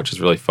stuff like that, which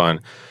is really fun.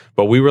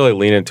 But we really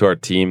lean into our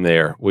team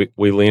there. We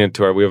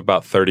have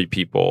about 30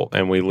 people,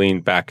 and we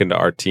lean back into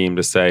our team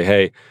to say,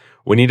 hey,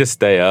 we need to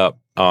stay up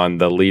on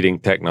the leading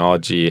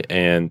technology,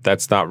 and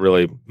that's not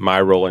really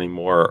my role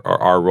anymore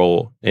or our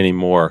role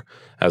anymore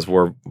as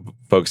we're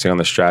focusing on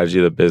the strategy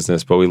of the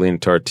business, but we lean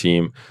into our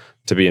team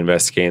to be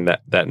investigating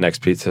that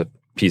next piece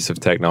of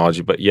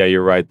technology. But yeah,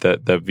 you're right. The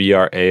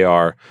VR,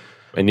 AR,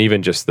 and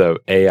even just the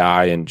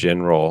AI in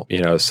general,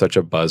 is such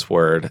a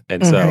buzzword.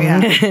 And so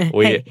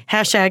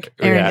hashtag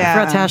Aaron, I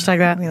forgot to hashtag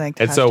that. We like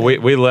and so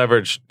we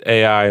leverage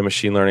AI and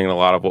machine learning in a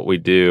lot of what we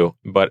do.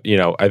 But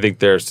I think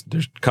there's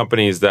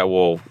companies that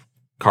will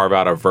carve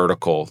out a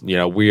vertical.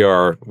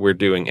 We're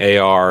doing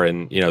AR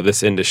and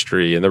this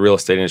industry and the real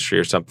estate industry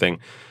or something,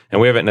 and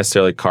we haven't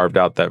necessarily carved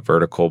out that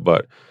vertical,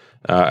 but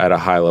at a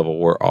high level,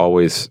 we're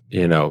always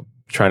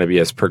trying to be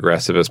as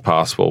progressive as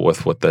possible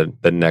with what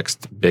the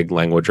next big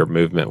language or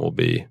movement will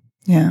be.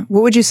 Yeah.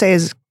 What would you say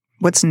is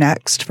what's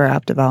next for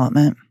app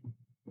development?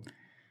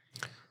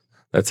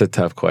 That's a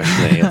tough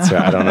question to answer.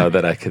 I don't know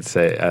that I could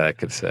say.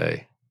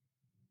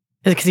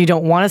 Is it because you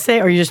don't want to say,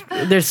 or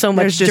there's so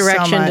much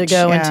direction to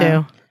go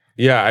into?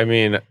 Yeah, I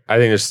mean, I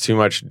think there's too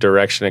much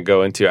direction to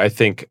go into. I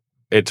think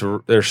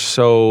there's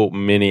so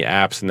many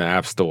apps in the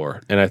App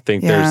Store, and I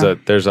think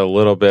there's a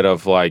little bit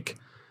of like,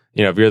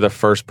 if you're the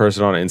first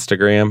person on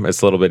Instagram,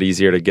 it's a little bit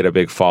easier to get a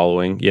big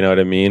following. You know what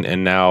I mean?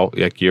 And now,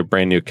 like, your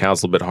brand new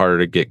account's a little bit harder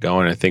to get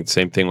going. I think the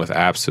same thing with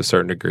apps to a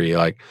certain degree.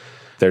 Like,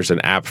 there's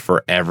an app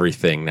for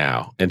everything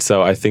now. And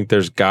so I think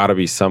there's got to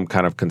be some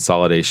kind of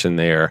consolidation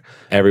there.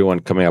 Everyone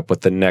coming up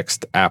with the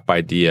next app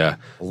idea.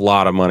 A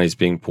lot of money's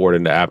being poured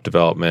into app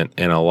development,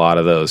 and a lot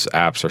of those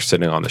apps are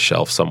sitting on the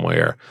shelf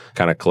somewhere,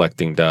 kind of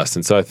collecting dust.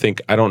 And so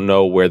I don't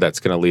know where that's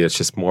going to lead. It's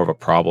just more of a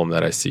problem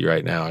that I see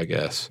right now, I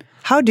guess.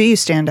 How do you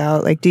stand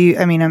out? Like,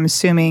 I'm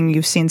assuming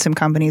you've seen some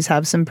companies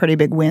have some pretty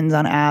big wins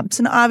on apps.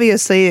 And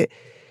obviously,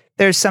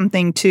 there's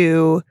something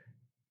to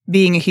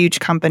being a huge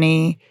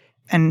company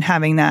and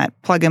having that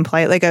plug and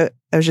play. Like I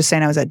was just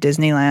saying, I was at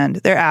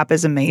Disneyland. Their app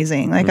is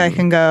amazing. Like I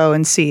can go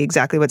and see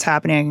exactly what's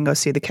happening. I can go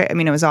see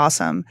it was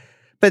awesome.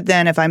 But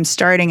then if I'm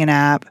starting an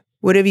app,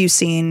 what have you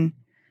seen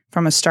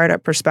from a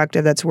startup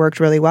perspective that's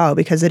worked really well?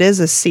 Because it is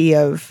a sea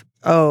of,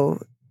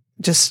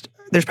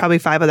 there's probably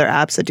 5 other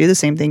apps that do the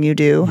same thing you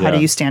do. Yeah. How do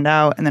you stand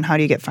out? And then how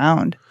do you get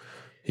found?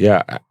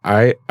 Yeah,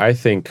 I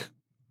think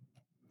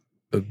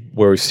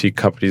where we see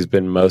companies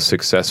been most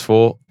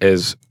successful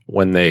is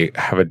when they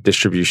have a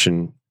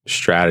distribution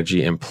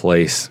strategy in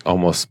place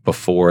almost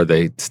before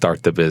they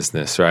start the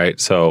business, right?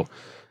 So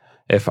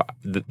if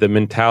the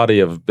mentality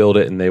of build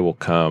it and they will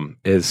come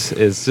is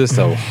just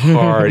so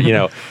hard,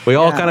 we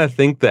all kind of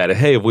think that,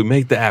 hey, if we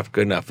make the app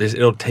good enough,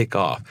 it'll take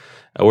off.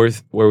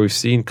 Where we've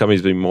seen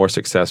companies be more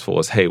successful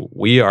is, hey,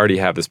 we already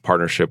have this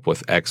partnership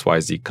with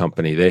XYZ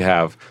company. They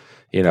have,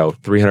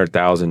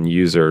 300,000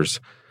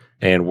 users,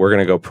 and we're going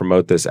to go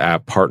promote this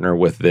app, partner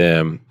with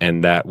them,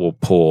 and that will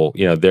pull,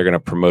 they're going to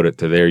promote it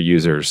to their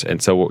users.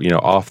 And so,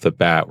 off the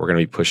bat, we're going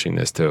to be pushing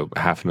this to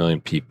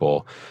 500,000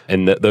 people.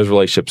 And those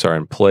relationships are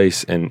in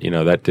place, and,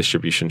 that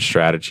distribution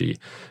strategy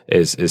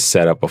is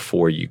set up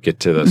before you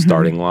get to the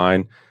starting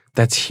line.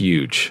 That's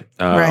huge,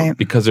 right?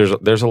 Because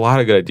there's a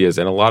lot of good ideas,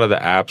 and a lot of the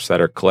apps that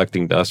are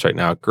collecting dust right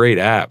now, great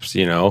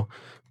apps,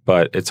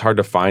 but it's hard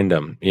to find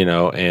them,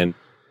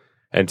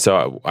 and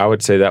so I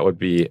would say that would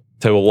be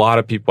to a lot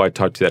of people I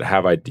talk to that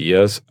have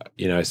ideas.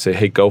 I say,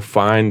 hey, go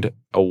find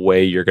a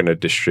way you're going to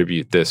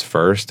distribute this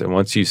first, and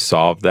once you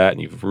solve that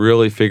and you've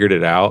really figured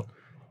it out,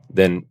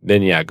 then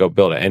yeah, go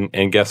build it.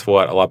 And guess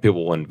what? A lot of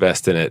people will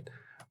invest in it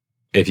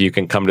if you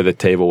can come to the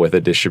table with a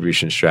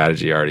distribution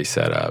strategy already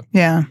set up.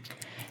 Yeah.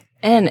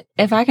 And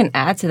if I can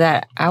add to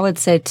that, I would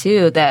say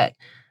too that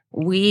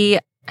we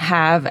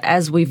have,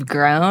 as we've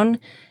grown,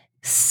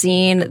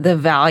 seen the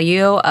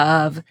value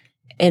of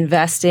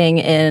investing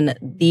in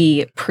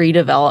the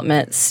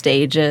pre-development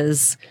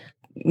stages,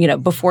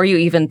 before you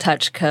even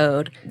touch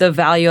code, the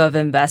value of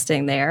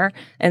investing there.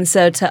 And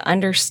so to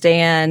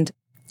understand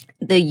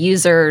the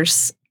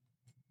user's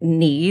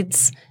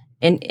needs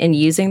in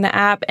using the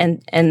app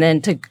and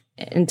then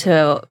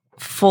to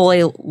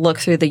fully look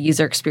through the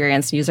user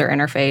experience, user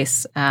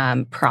interface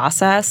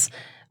process,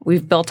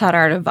 we've built out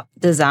our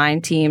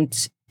design team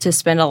to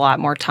spend a lot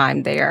more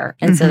time there.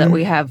 And so that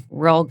we have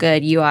real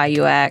good UI,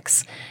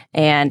 UX,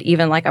 and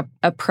even like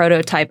a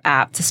prototype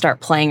app to start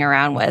playing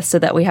around with so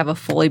that we have a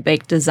fully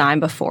baked design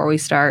before we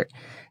start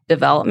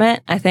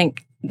development. I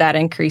think that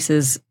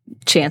increases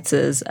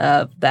chances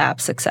of the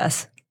app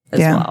success as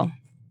well.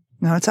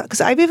 No, it's because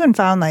I've even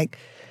found like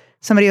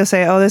somebody will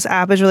say, oh, this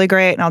app is really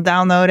great, and I'll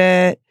download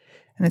it.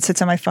 And it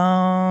sits on my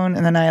phone,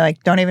 and then I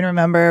don't even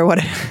remember what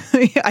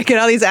I get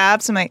all these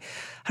apps. I'm like,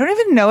 I don't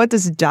even know what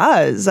this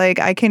does. Like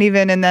I can't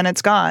even, and then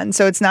it's gone.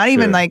 So it's not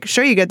even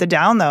sure, you get the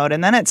download,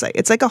 and then it's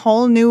like a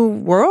whole new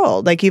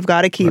world. Like you've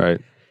got to keep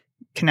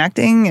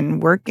connecting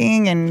and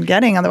working and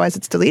getting, otherwise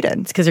it's deleted.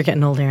 It's because you're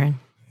getting old, Aaron.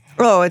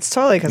 Oh, it's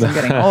totally because I'm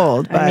getting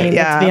old. But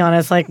let's be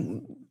honest. Like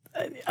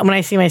when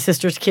I see my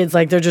sister's kids,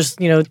 like they're just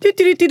and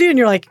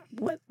you're like,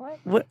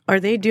 what are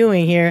they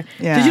doing here?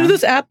 Yeah. Did you know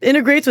this app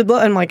integrates with blah?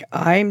 I'm like,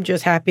 I'm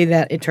just happy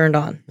that it turned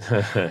on.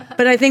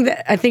 But I think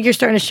you're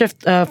starting to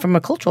shift from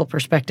a cultural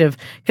perspective,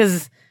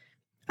 because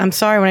I'm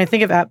sorry, when I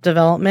think of app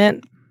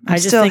development, I'm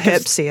still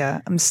hip,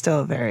 Sia. I'm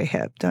still very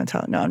hip. Don't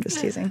tell. No, I'm just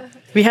teasing.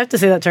 We have to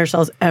say that to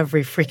ourselves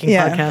every freaking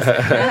podcast.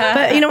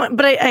 But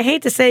but I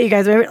hate to say it, you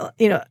guys,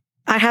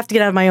 I have to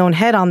get out of my own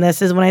head on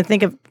this, is when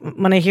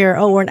I hear,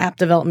 oh, we're an app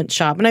development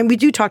shop. And we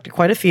do talk to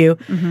quite a few.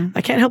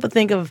 I can't help but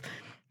think of,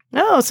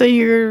 oh, so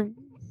you're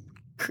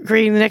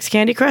creating the next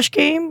Candy Crush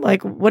game?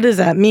 Like, what does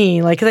that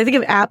mean? Like, because I think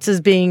of apps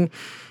as being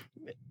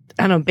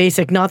I don't know,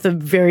 basic, not the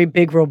very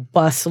big,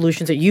 robust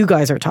solutions that you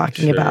guys are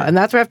talking Sure. about. And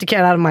that's where I have to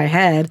get out of my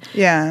head.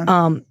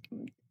 Yeah.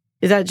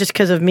 Is that just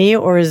because of me,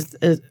 or is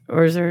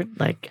there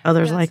like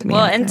others like me?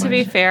 Well, and to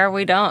be fair,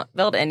 we don't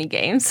build any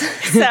games,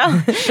 so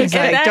She's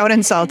like, don't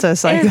insult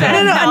us like and that.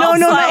 that no, helps,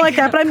 not like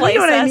that. But I mean, you know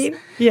what I place us. mean?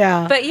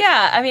 Yeah. But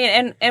yeah, I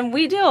mean, and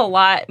we do a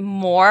lot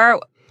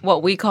more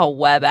what we call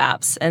web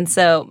apps, and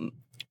so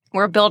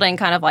we're building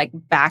kind of like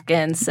back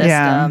end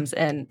systems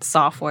and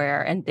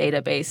software and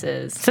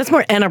databases. So it's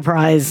more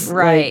enterprise,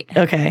 Right. like,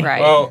 okay.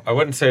 Right. Well, I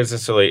wouldn't say it's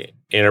necessarily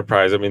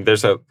enterprise. I mean,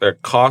 there's a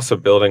cost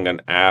of building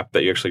an app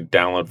that you actually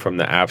download from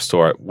the app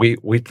store. We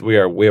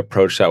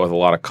approach that with a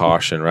lot of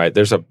caution, right?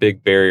 There's a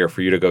big barrier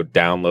for you to go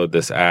download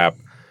this app,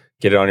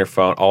 get it on your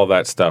phone, all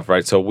that stuff,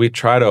 right? So we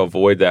try to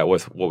avoid that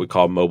with what we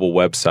call a mobile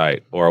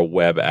website or a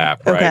web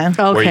app, right?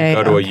 Okay. Where you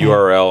go to Okay. a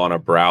URL on a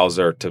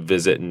browser to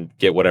visit and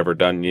get whatever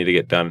done you need to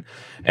get done.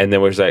 And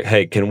then we're like,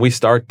 hey, can we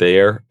start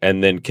there?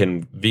 And then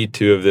can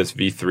V2 of this,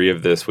 V3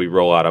 of this, we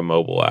roll out a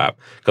mobile app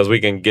because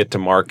we can get to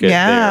market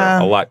Yeah.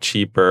 there a lot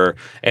cheaper.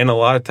 And a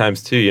lot of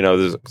times too,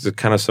 there's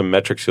kind of some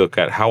metrics you look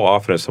at. How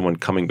often is someone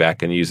coming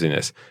back and using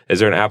this? Is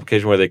there an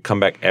application where they come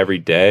back every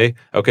day?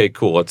 Okay,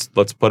 cool. Let's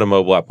put a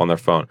mobile app on their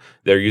phone.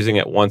 They're using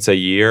it once a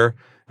year.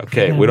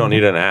 Okay, we don't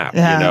need an app.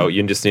 Yeah.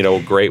 You just need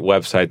a great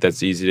website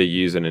that's easy to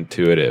use and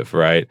intuitive,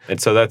 right? And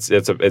so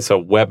it's a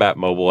web app,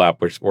 mobile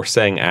app. We're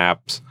saying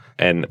apps,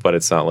 but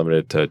it's not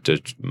limited to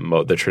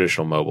the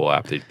traditional mobile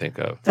app that you think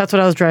of. That's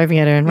what I was driving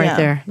at, Aaron, right Yeah.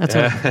 there. That's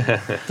what,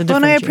 the Well,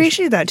 and I differentiation.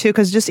 appreciate that too,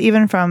 because just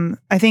even from,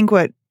 I think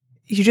what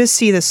you just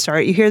see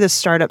you hear the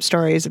startup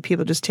stories of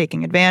people just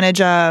taking advantage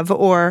of,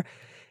 or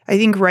I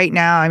think right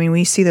now, I mean,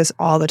 we see this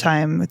all the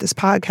time with this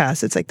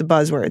podcast. It's like the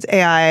buzzwords,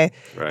 AI,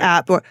 Right.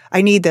 app, or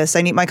I need this.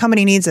 My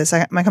company needs this.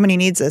 My company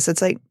needs this.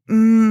 It's like,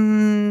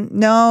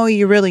 no,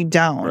 you really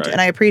don't. Right.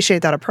 And I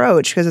appreciate that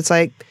approach because it's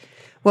like,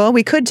 well,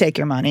 we could take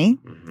your money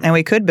and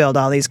we could build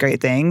all these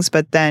great things,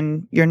 but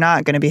then you're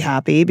not going to be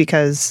happy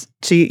because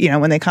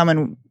when they come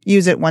and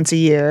use it once a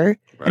year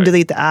Right. and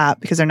delete the app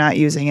because they're not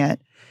using it,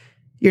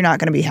 you're not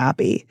going to be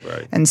happy.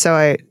 Right. And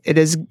so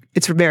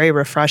it's very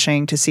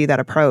refreshing to see that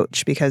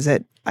approach because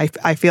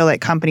I feel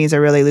like companies are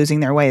really losing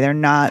their way.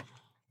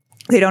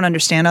 They don't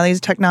understand all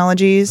these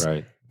technologies,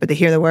 Right. but they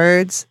hear the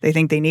words, they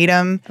think they need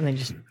them, And they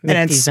just and make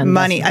it's these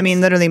money. I investments.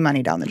 mean, literally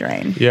money down the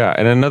drain. Yeah,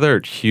 and another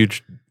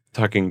huge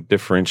talking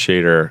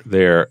differentiator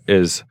there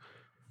is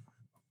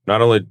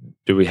not only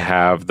do we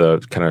have the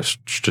kind of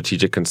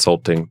strategic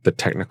consulting, the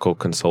technical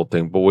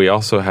consulting, but we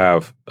also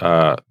have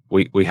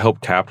we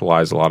help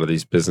capitalize a lot of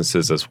these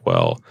businesses as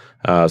well.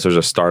 So there's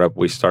a startup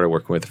we started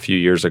working with a few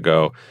years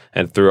ago,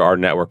 and through our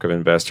network of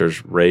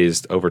investors,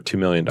 raised over $2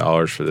 million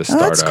for this Oh,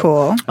 startup. that's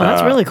cool. Oh,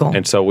 that's really cool.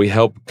 And so we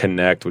help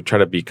connect. We try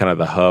to be kind of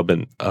the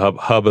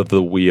hub of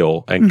the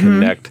wheel and Mm-hmm.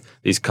 connect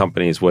these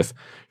companies with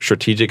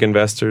strategic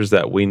investors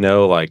that we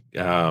know, like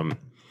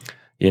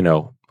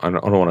I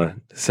don't want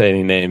to say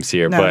any names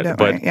here, No, but don't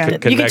but worry. Yeah.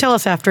 connect, You can tell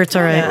us after. It's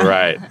all right. Yeah.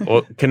 right.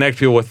 Well, connect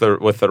people with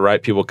the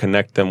right people,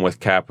 connect them with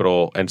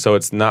capital, and so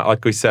it's not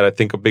like we said. I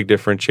think a big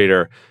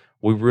differentiator.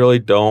 We really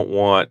don't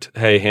want,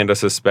 hey, hand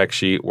us a spec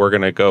sheet. We're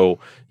going to go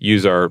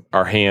use our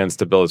hands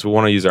to build this. We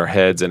want to use our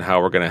heads and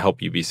how we're going to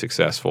help you be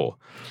successful.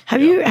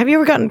 Have you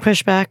ever gotten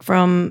pushback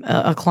from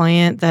a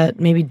client that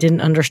maybe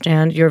didn't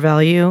understand your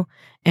value?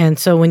 And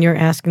so when you're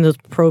asking those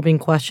probing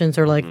questions,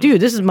 they're like,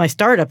 dude, this is my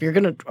startup. What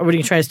are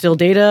you trying to steal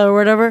data or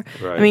whatever?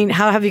 Right. I mean,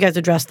 how have you guys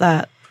addressed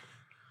that?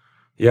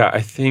 Yeah,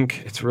 I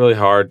think it's really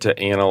hard to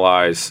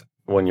analyze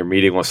when you're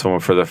meeting with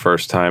someone for the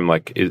first time.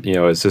 Like,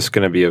 is this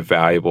going to be a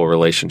valuable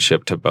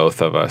relationship to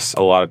both of us?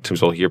 A lot of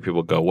times we'll hear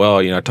people go, well,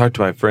 I talked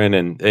to my friend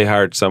and they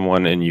hired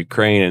someone in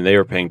Ukraine and they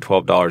were paying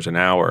 $12 an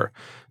hour.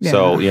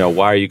 So,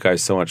 why are you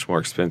guys so much more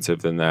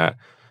expensive than that?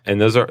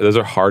 And those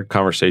are hard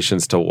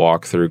conversations to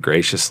walk through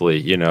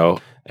graciously,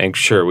 And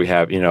sure, we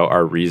have,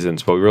 our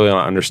reasons, but we really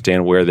want to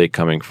understand where they're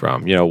coming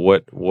from.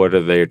 What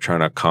are they trying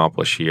to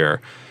accomplish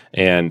here?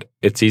 And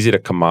it's easy to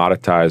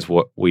commoditize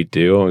what we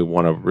do, and we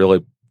want to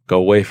really go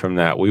away from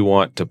that. We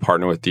want to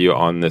partner with you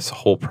on this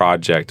whole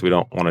project. We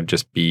don't want to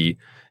just be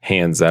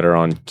hands that are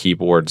on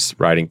keyboards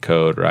writing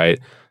code, right?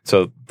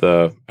 So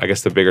I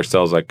guess the bigger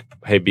sell is like,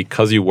 hey,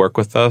 because you work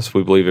with us,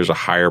 we believe there's a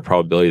higher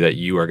probability that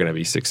you are going to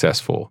be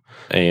successful.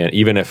 And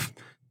even if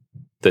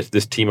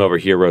this team over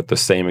here wrote the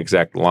same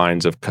exact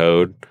lines of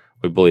code,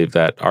 we believe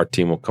that our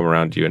team will come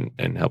around you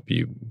and help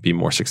you be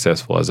more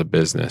successful as a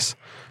business.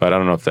 But I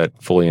don't know if that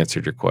fully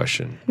answered your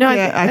question. No, I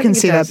can think it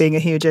see that does. being a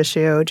huge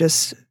issue.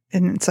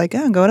 And it's like,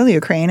 go to the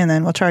Ukraine and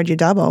then we'll charge you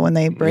double when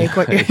they break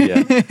what you're...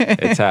 Yeah,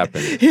 it's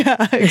happened.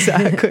 Yeah,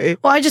 exactly.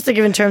 Well, I just think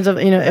of in terms of,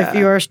 if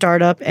you're a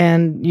startup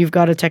and you've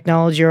got a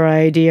technology or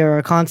idea or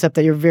a concept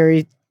that you're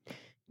very,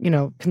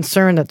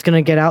 concerned that's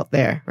going to get out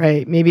there,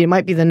 right? Maybe it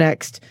might be the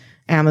next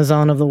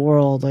Amazon of the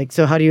world. Like,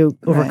 so how do you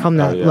overcome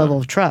that level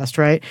of trust,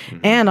 right? Mm-hmm.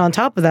 And on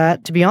top of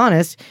that, to be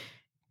honest,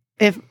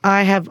 if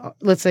I have,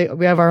 let's say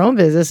we have our own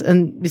business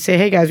and we say,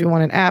 hey guys, we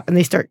want an app, and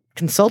they start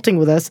consulting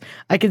with us,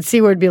 I can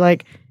see where it'd be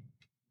like,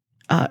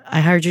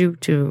 I hired you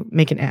to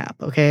make an app.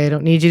 Okay, I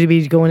don't need you to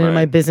be going into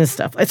my business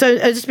stuff. So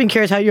I've just been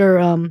curious how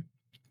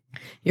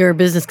your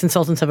business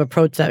consultants have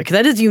approached that, because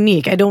that is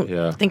unique. I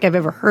don't think I've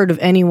ever heard of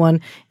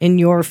anyone in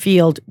your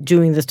field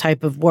doing this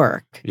type of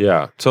work.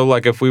 Yeah. So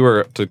like if we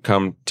were to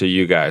come to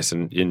you guys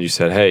and you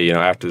said, hey,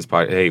 after this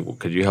podcast, hey,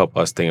 could you help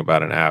us think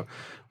about an app?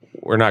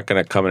 We're not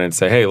going to come in and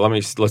say, hey,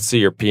 let's see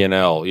your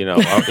P&L. Wait,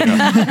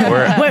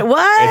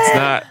 what?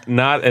 It's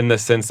not in the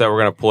sense that we're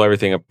going to pull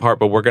everything apart,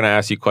 but we're going to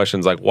ask you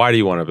questions like, why do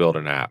you want to build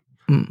an app?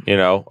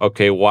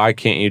 Okay, why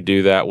can't you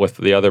do that with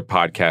the other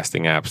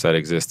podcasting apps that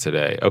exist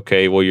today?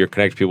 Okay, well, you're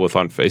connecting people with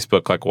on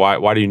Facebook. Like,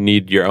 why do you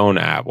need your own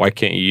app? Why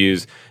can't you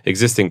use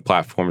existing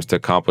platforms to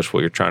accomplish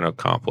what you're trying to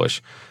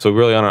accomplish? So we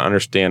really want to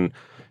understand,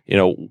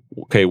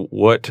 okay,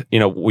 what,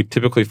 we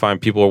typically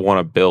find people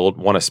want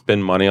to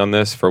spend money on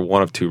this for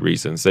one of two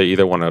reasons. They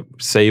either want to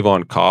save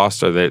on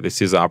cost or they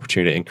see the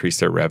opportunity to increase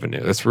their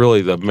revenue. That's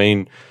really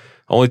the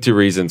only two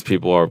reasons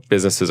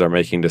businesses are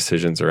making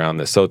decisions around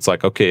this. So it's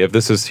like, okay, if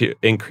this is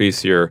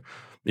increase your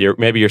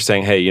maybe you're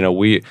saying, hey,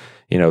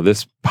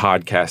 this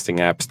podcasting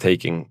app's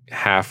taking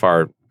half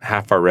our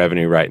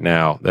revenue right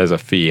now as a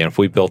fee, and if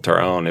we built our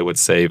own, it would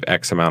save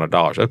X amount of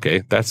dollars.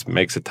 Okay, that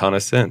makes a ton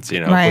of sense.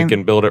 If we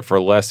can build it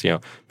for less,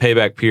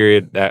 payback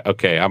period.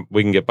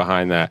 We can get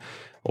behind that.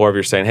 Or if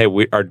you're saying, hey,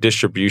 our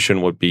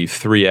distribution would be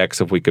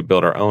 3x if we could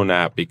build our own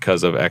app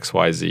because of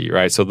XYZ,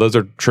 right? So those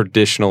are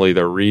traditionally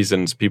the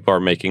reasons people are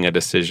making a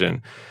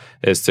decision,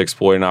 is to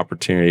exploit an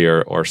opportunity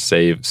or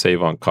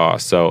save on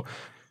cost. So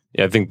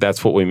I think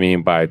that's what we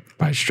mean by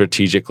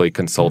strategically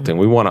consulting.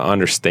 We want to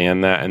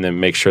understand that and then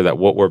make sure that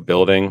what we're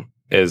building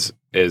is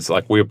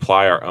like we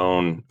apply our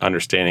own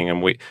understanding,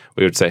 and we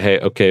would say, hey,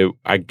 okay,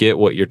 I get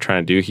what you're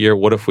trying to do here.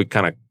 What if we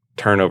kind of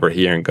turn over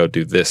here and go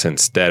do this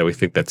instead? We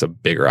think that's a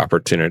bigger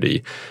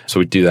opportunity. So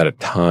we do that a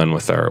ton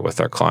with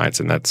our clients,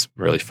 and that's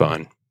really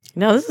fun.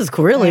 No, this is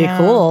really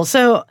cool.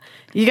 So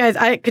you guys,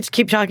 I could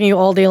keep talking to you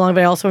all day long,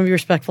 but I also want to be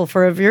respectful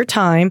of your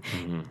time.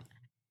 Mm-hmm.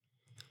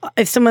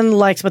 If someone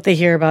likes what they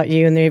hear about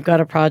you and they've got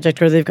a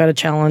project or they've got a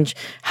challenge,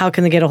 how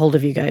can they get a hold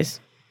of you guys?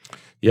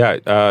 Yeah,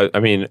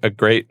 a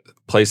great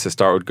place to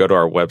start would go to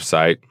our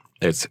website.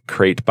 It's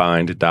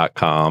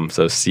cratebind.com.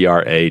 So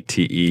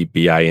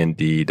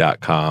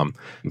cratebind.com.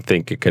 I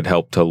think it could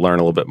help to learn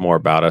a little bit more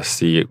about us,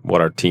 see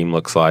what our team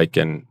looks like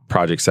and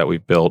projects that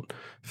we've built.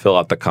 Fill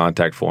out the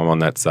contact form on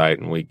that site,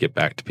 and we get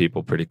back to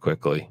people pretty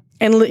quickly.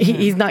 And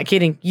he's not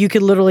kidding. You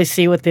could literally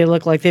see what they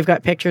look like. They've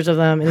got pictures of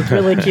them, and it's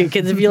really cute.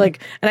 Kids, if you and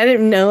I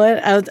didn't know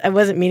it, I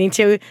wasn't meaning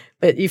to,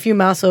 but if you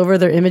mouse over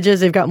their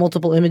images, they've got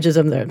multiple images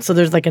of them. So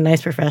there's like a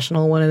nice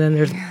professional one, and then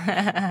there's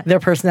their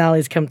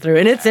personalities come through.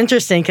 And it's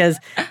interesting because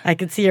I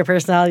could see your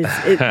personalities.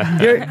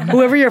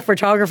 Whoever your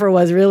photographer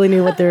was really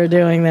knew what they were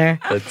doing there.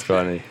 That's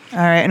funny. All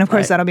right. And of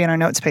course, that'll be on our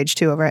notes page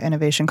too over at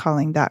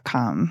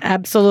innovationcalling.com.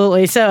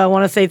 Absolutely. So I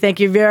want to say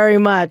thank you very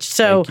much.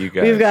 So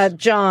we've got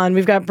John,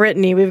 we've got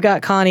Brittany, we've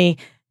got Connie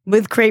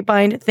with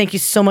Cratebind. Thank you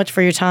so much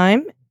for your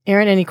time.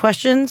 Erin, any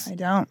questions? I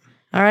don't.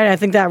 All right. I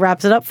think that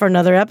wraps it up for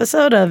another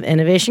episode of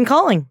Innovation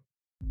Calling.